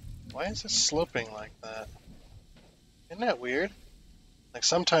better. Why is it sloping like that? Isn't that weird? Like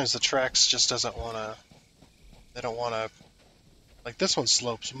sometimes the tracks just doesn't want to... They don't want to... Like this one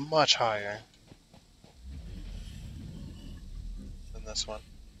slopes much higher than this one.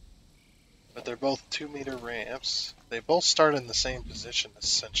 But they're both 2-meter ramps. They both start in the same position,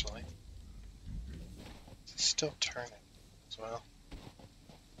 essentially. It's still turning as well.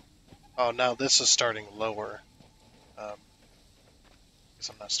 Oh, now this is starting lower. Because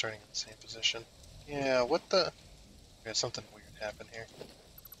I'm not starting in the same position. Yeah, what the... Okay, something weird happened here.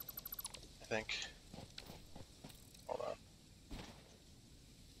 I think. Hold on.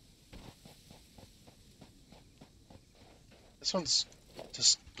 This one's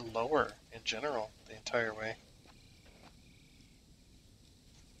just lower in general the entire way.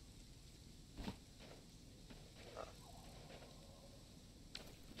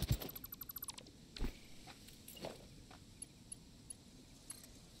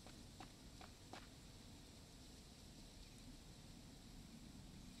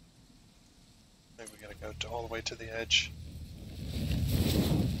 Maybe we gotta go all the way to the edge.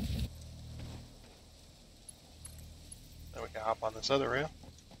 Then we can hop on this other rail.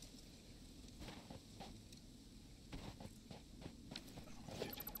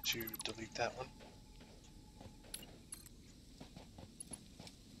 To delete that one.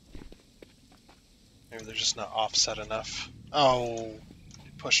 Maybe they're just not offset enough. Oh,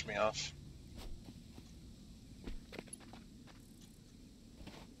 it pushed me off.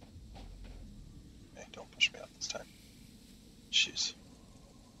 Okay, don't push me off this time. Jeez.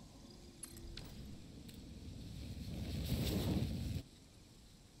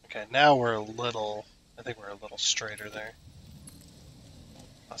 Okay, now we're a little... I think we're a little straighter there.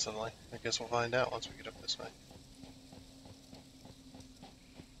 Possibly. I guess we'll find out once we get up this way.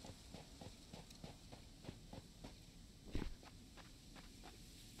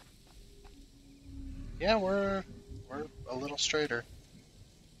 Yeah, we're a little straighter.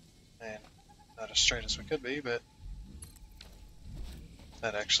 And not as straight as we could be, but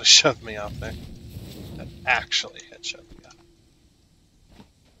that actually shoved me off there. That actually had shoved me off.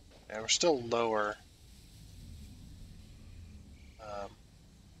 Yeah, we're still lower.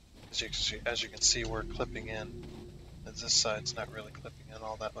 As you can see, we're clipping in. As this side's not really clipping in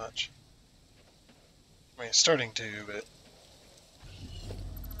all that much. I mean, it's starting to, but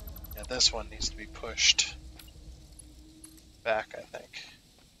yeah, this one needs to be pushed back, I think.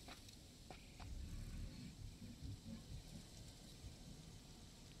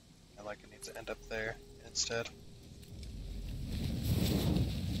 I like it needs to end up there instead.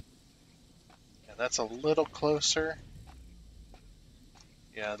 Yeah, that's a little closer.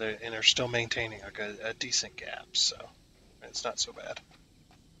 Yeah, they're still maintaining a decent gap, so it's not so bad.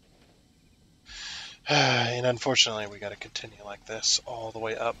 And unfortunately, we got to continue like this all the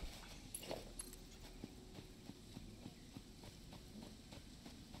way up.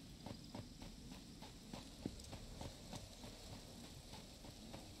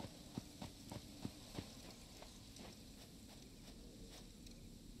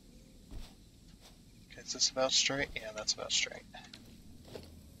 Okay, is this about straight? Yeah, that's about straight.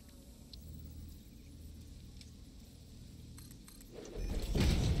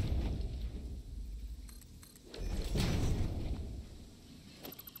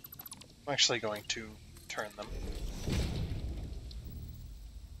 I'm actually going to turn them.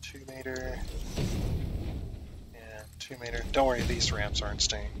 meter and 2 meter. Don't worry, these ramps aren't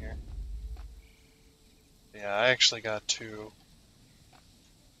staying here. Yeah, I actually got two.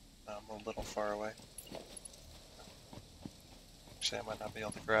 A little far away. Actually, I might not be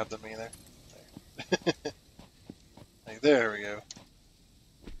able to grab them either. There, like, there we go.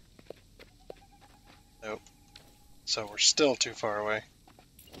 Nope. So we're still too far away.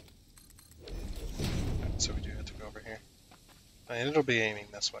 Right, so we do have to go over here. I mean, it'll be aiming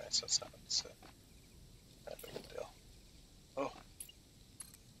this way, so it's not that big of a deal. Oh,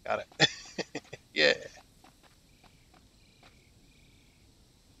 got it. Yeah.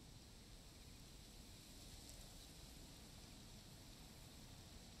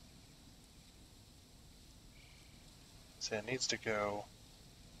 See, it needs to go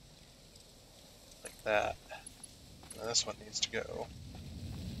like that. And this one needs to go over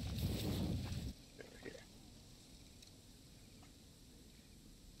here.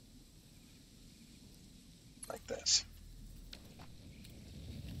 Like this.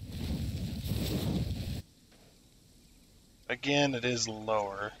 Again, it is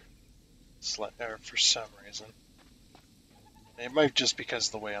lower, for some reason. It might just because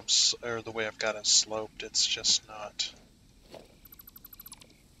the way the way I've got it sloped, it's just not.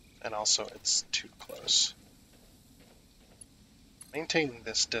 And also, it's too close. Maintaining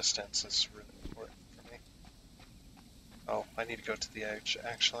this distance is really important for me. Oh, I need to go to the edge,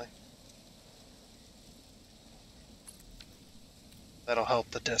 actually. That'll help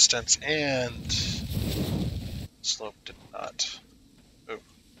the distance, and slope did not. Oh.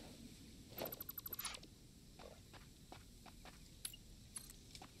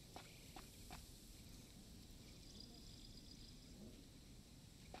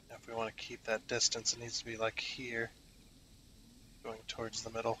 Now if we want to keep that distance, it needs to be like here, going towards the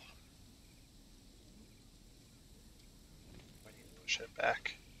middle. We need to push it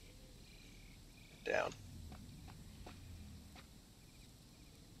back, down.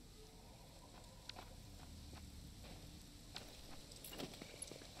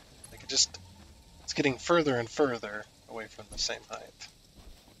 Like it's getting further and further away from the same height.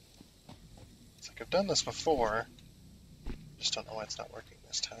 It's like I've done this before, just don't know why it's not working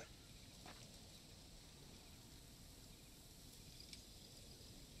this time.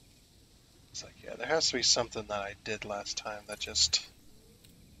 It's like, yeah, there has to be something that I did last time that just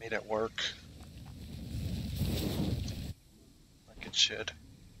made it work like it should.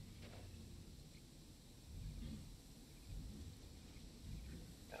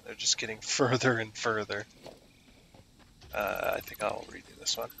 Yeah, they're just getting further and further. I think I'll redo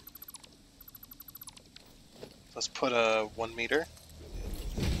this one. Let's put a 1 meter,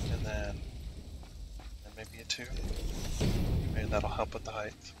 and then maybe a 2. Maybe that'll help with the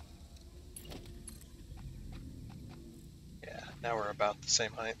height. Yeah, now we're about the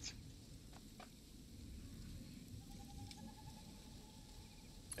same height.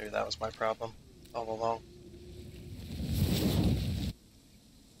 Maybe that was my problem all along.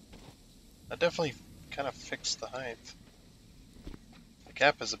 I definitely kind of fixed the height. The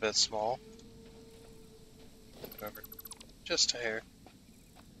gap is a bit small. However, just a hair.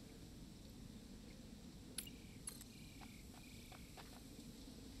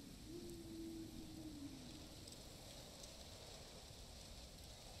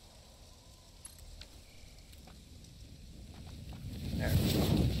 There.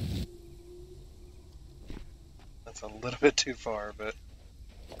 That's a little bit too far, but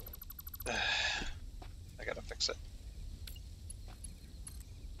I gotta fix it.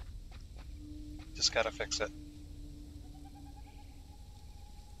 Just gotta fix it.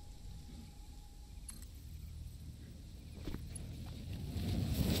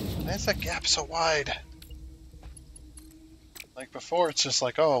 Why is that gap so wide? Like before, it's just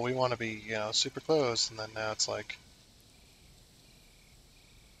like, oh, we want to be, super close, and then now it's like,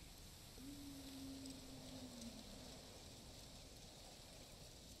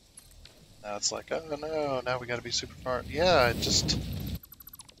 oh no, now we got to be super far. Yeah, it just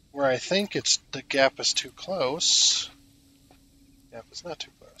where I think the gap is too close. Gap is not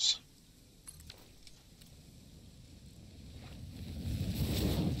too close.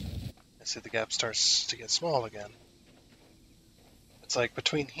 I see the gap starts to get small again. It's like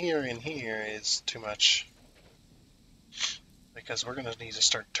between here and here is too much. Because we're going to need to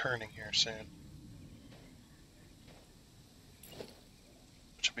start turning here soon.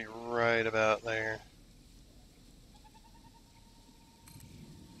 Which will be right about there.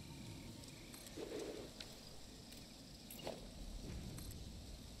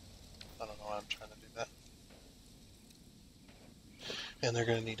 I don't know why I'm trying to do that. And they're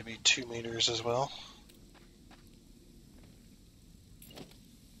going to need to be 2 meters as well.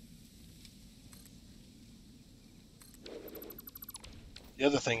 The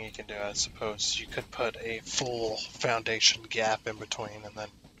other thing you can do, I suppose, you could put a full foundation gap in between, and then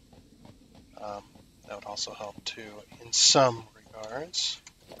that would also help too, in some regards.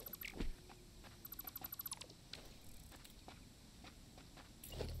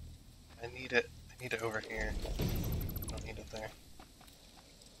 I need it. I need it over here. I don't need it there.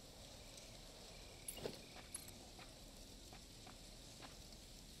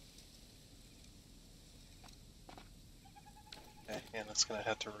 Okay, and it's going to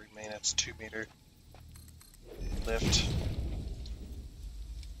have to remain its 2-meter lift.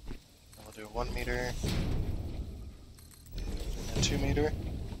 And we'll do 1 meter and 2 meter.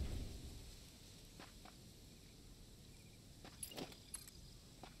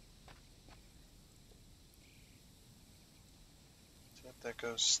 So that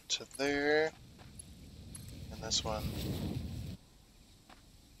goes to there. And this one.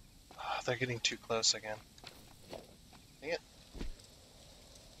 Oh, they're getting too close again. Dang it.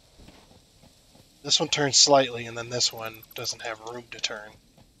 This one turns slightly, and then this one doesn't have room to turn,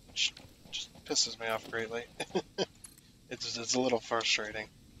 which just pisses me off greatly. It's a little frustrating.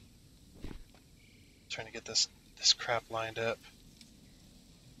 Trying to get this crap lined up.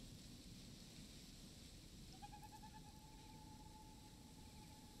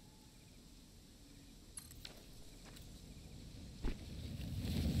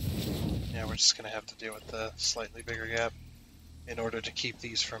 Yeah, we're just gonna have to deal with the slightly bigger gap in order to keep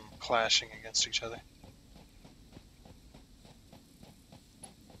these from clashing against each other.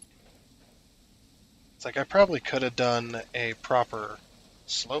 It's like I probably could have done a proper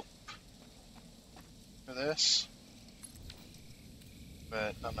slope for this,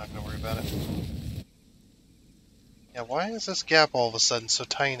 but I'm not gonna worry about it. Yeah, why is this gap all of a sudden so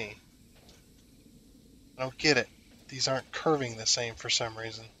tiny? I don't get it. These aren't curving the same for some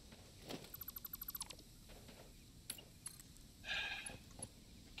reason.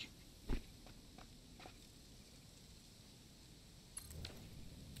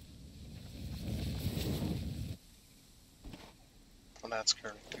 Well, that's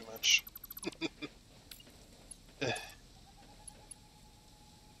curving too much. A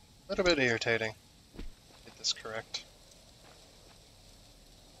little bit irritating. Get this correct.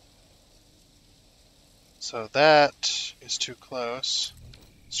 So that is too close.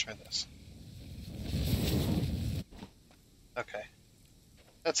 Let's try this. Okay.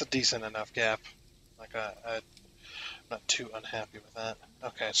 That's a decent enough gap. Like, I'm not too unhappy with that.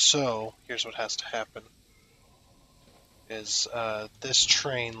 Okay, so here's what has to happen. Is this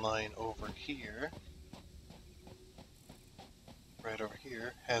train line over here, right over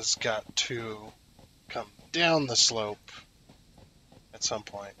here, has got to come down the slope at some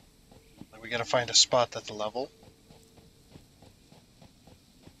point. Like, we gotta find a spot that's level.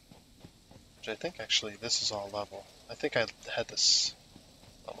 Which I think actually this is all level. I think I had this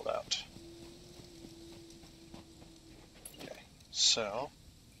leveled out. Okay, so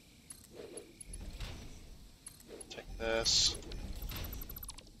take this.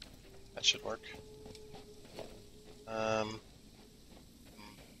 That should work.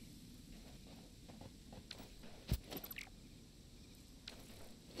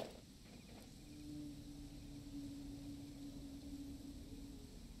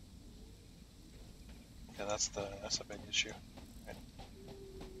 Yeah, that's a big issue. Right.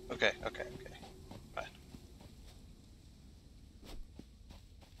 Okay. Fine.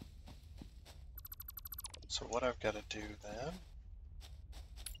 So what I've got to do then,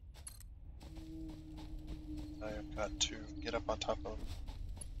 I've got to get up on top of.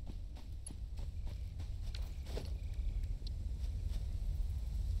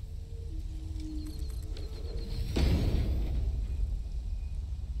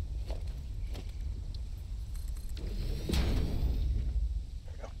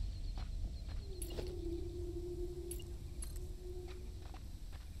 There we go.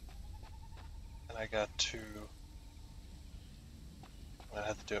 And I got to. I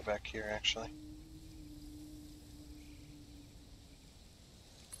had to do it back here actually.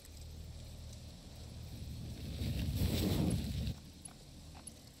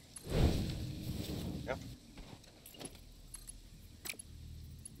 Yep.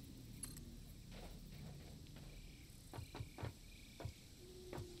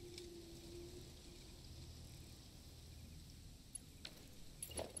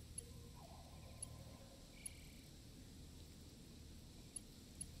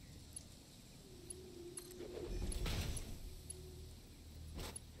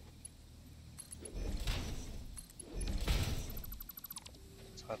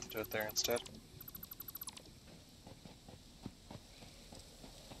 So I have to do it there instead.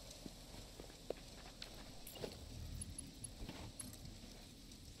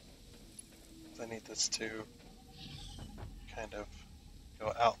 need this to kind of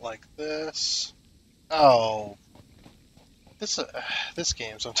go out like this. Oh, this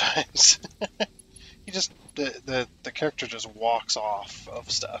game sometimes he just the character just walks off of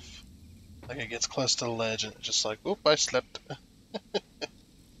stuff. Like it gets close to the ledge and it's just like, oop, I slipped.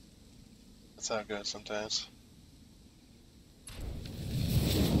 That's how it goes sometimes.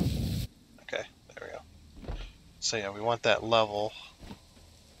 Okay, there we go. So yeah, we want that level.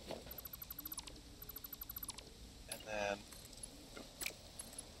 And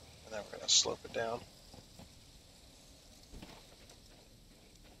then we're gonna slope it down.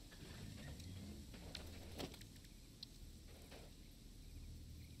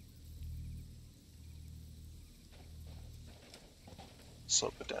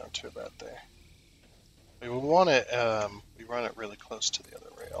 Slope it down to about there. We want it, we run it really close to the other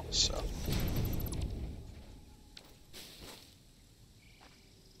rail, so.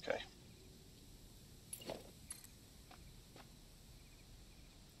 Okay.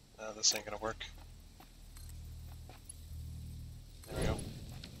 No, this ain't gonna work. There we go.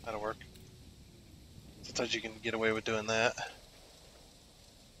 That'll work. Sometimes you can get away with doing that.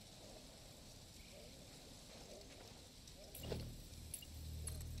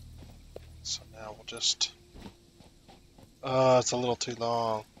 So now we'll just... Oh, it's a little too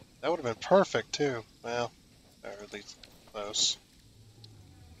long. That would have been perfect too. Well, or at least close.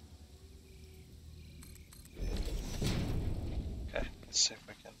 Okay, let's see if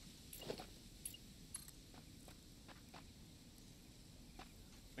we can...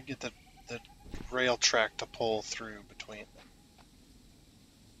 We get the rail track to pull through between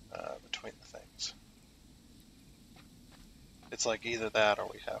the things. It's like either that or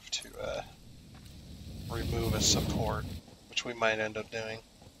we have to remove a support, which we might end up doing.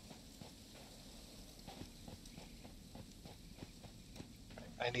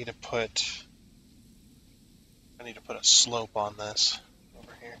 I need to put a slope on this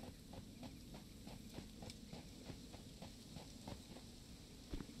over here.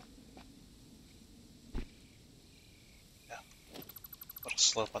 Yeah, put a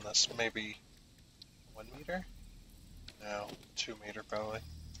slope on this. Maybe 1 meter? No, 2 meter probably.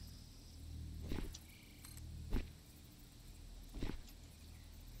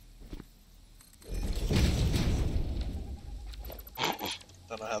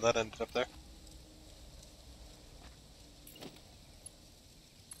 Don't know how that ended up there.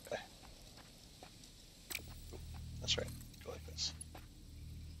 Okay. Ooh, that's right. Go like this.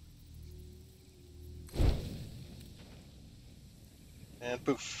 And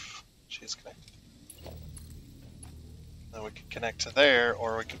poof. She's connected. Now we can connect to there,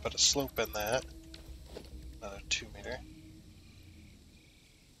 or we can put a slope in that. Another 2 meter.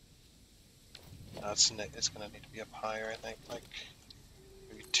 It's going to need to be up higher, I think, like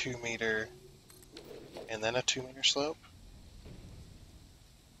maybe 2 meter and then a 2 meter slope.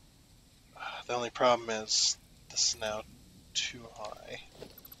 The only problem is this is now too high.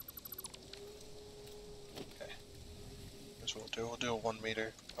 Okay, here's what we'll do. We'll do a 1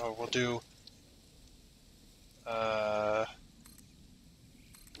 meter. Oh, we'll do a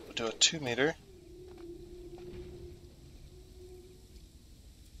 2 meter.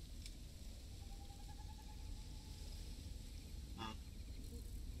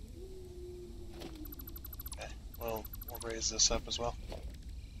 Okay, we'll raise this up as well.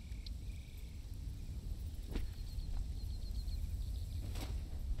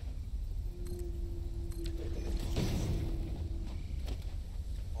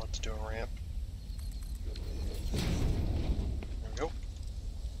 Let's do a ramp. There we go.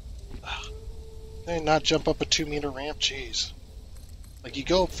 Hey, not jump up a 2 meter ramp, jeez. Like you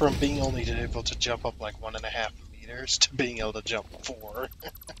go from being only able to jump up like 1.5 meters to being able to jump 4.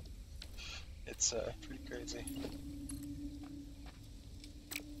 It's pretty crazy.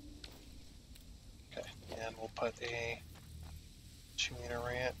 Okay, and we'll put a 2 meter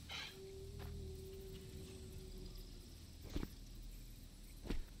ramp.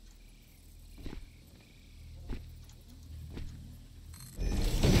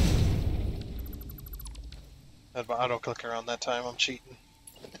 Had my auto clicker on that time, I'm cheating.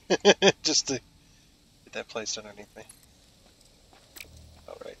 Just to get that placed underneath me.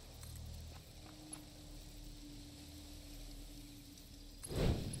 Alright.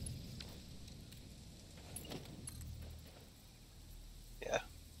 Yeah.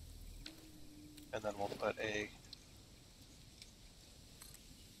 And then we'll put a...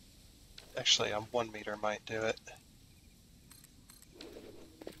 Actually, 1 meter might do it.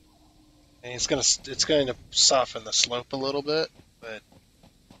 And it's going to soften the slope a little bit, but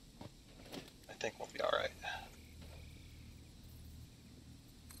I think we'll be all right.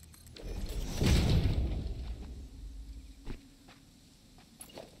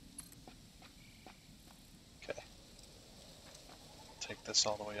 this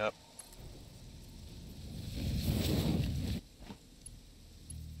all the way up.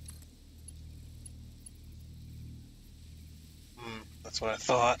 That's what I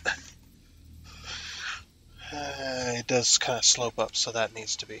thought. It does kind of slope up, so that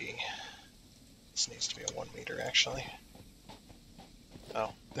needs to be... This needs to be a 1 meter, actually.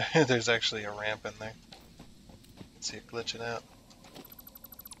 Oh, there's actually a ramp in there. You can see it glitching out.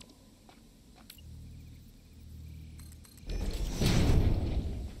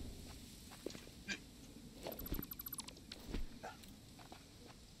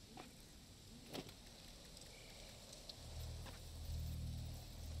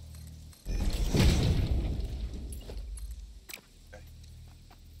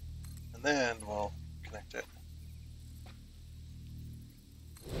 And then we'll connect it.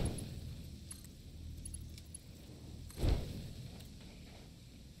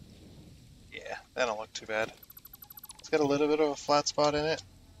 Yeah, that don't look too bad. It's got a little bit of a flat spot in it,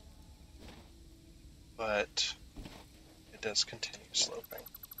 but it does continue sloping.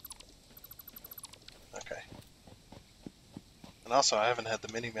 Okay. And also, I haven't had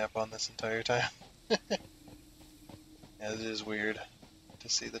the mini-map on this entire time. Yeah, it is weird to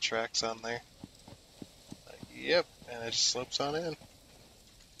see the tracks on there. Like, yep, and it just slopes on in.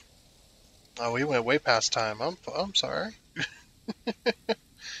 Oh, we went way past time. I'm sorry. I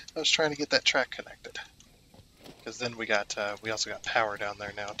was trying to get that track connected. Because then we also got power down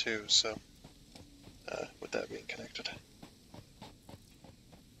there now too, so with that being connected.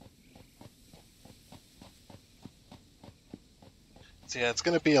 So yeah, it's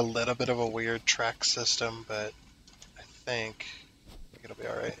going to be a little bit of a weird track system, but I think it'll be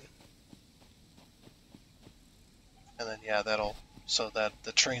alright. And then yeah, so that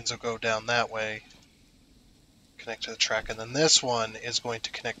the trains will go down that way, connect to the track, and then this one is going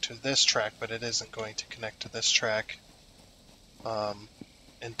to connect to this track, but it isn't going to connect to this track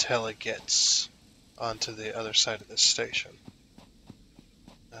until it gets onto the other side of this station.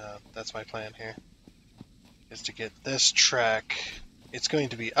 That's my plan here, is to get this track. It's going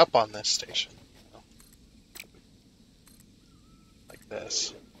to be up on this station, like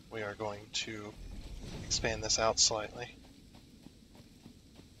this. We are going to expand this out slightly.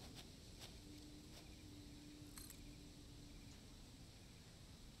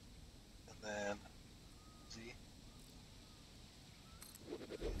 And then Z.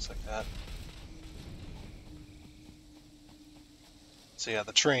 Looks like that. So yeah,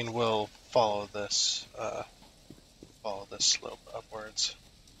 the train will follow this slope upwards.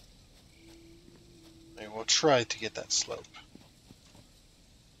 I mean, we'll try to get that slope,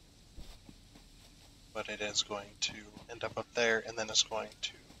 but it is going to end up there, and then it's going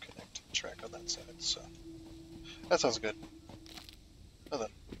to connect to the track on that side. So that sounds good. Well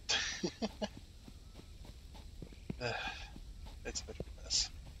then, it's a bit of a mess,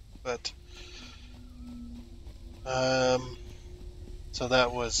 but so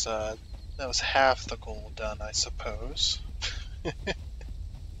that was half the goal done, I suppose.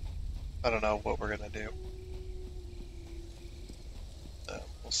 I don't know what we're gonna do.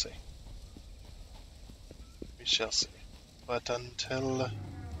 We'll see. We shall see. But until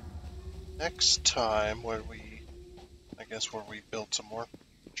next time, where we build some more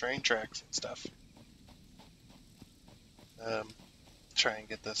train tracks and stuff. Try and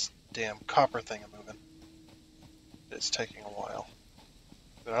get this damn copper thing moving. It's taking a while.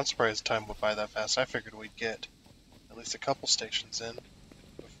 But I'm surprised time went by that fast. I figured we'd get at least a couple stations in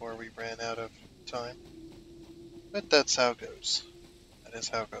before we ran out of time. But that's how it goes. That is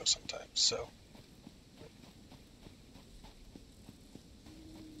how it goes sometimes, so.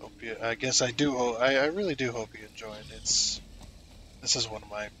 I guess I really do hope you enjoyed. This is one of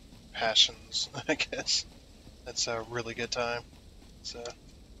my passions, I guess. It's a really good time. It's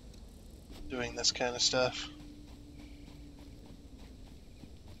doing this kind of stuff.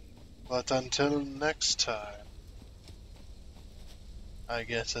 But until next time, I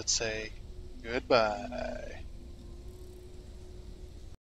guess I'd say goodbye.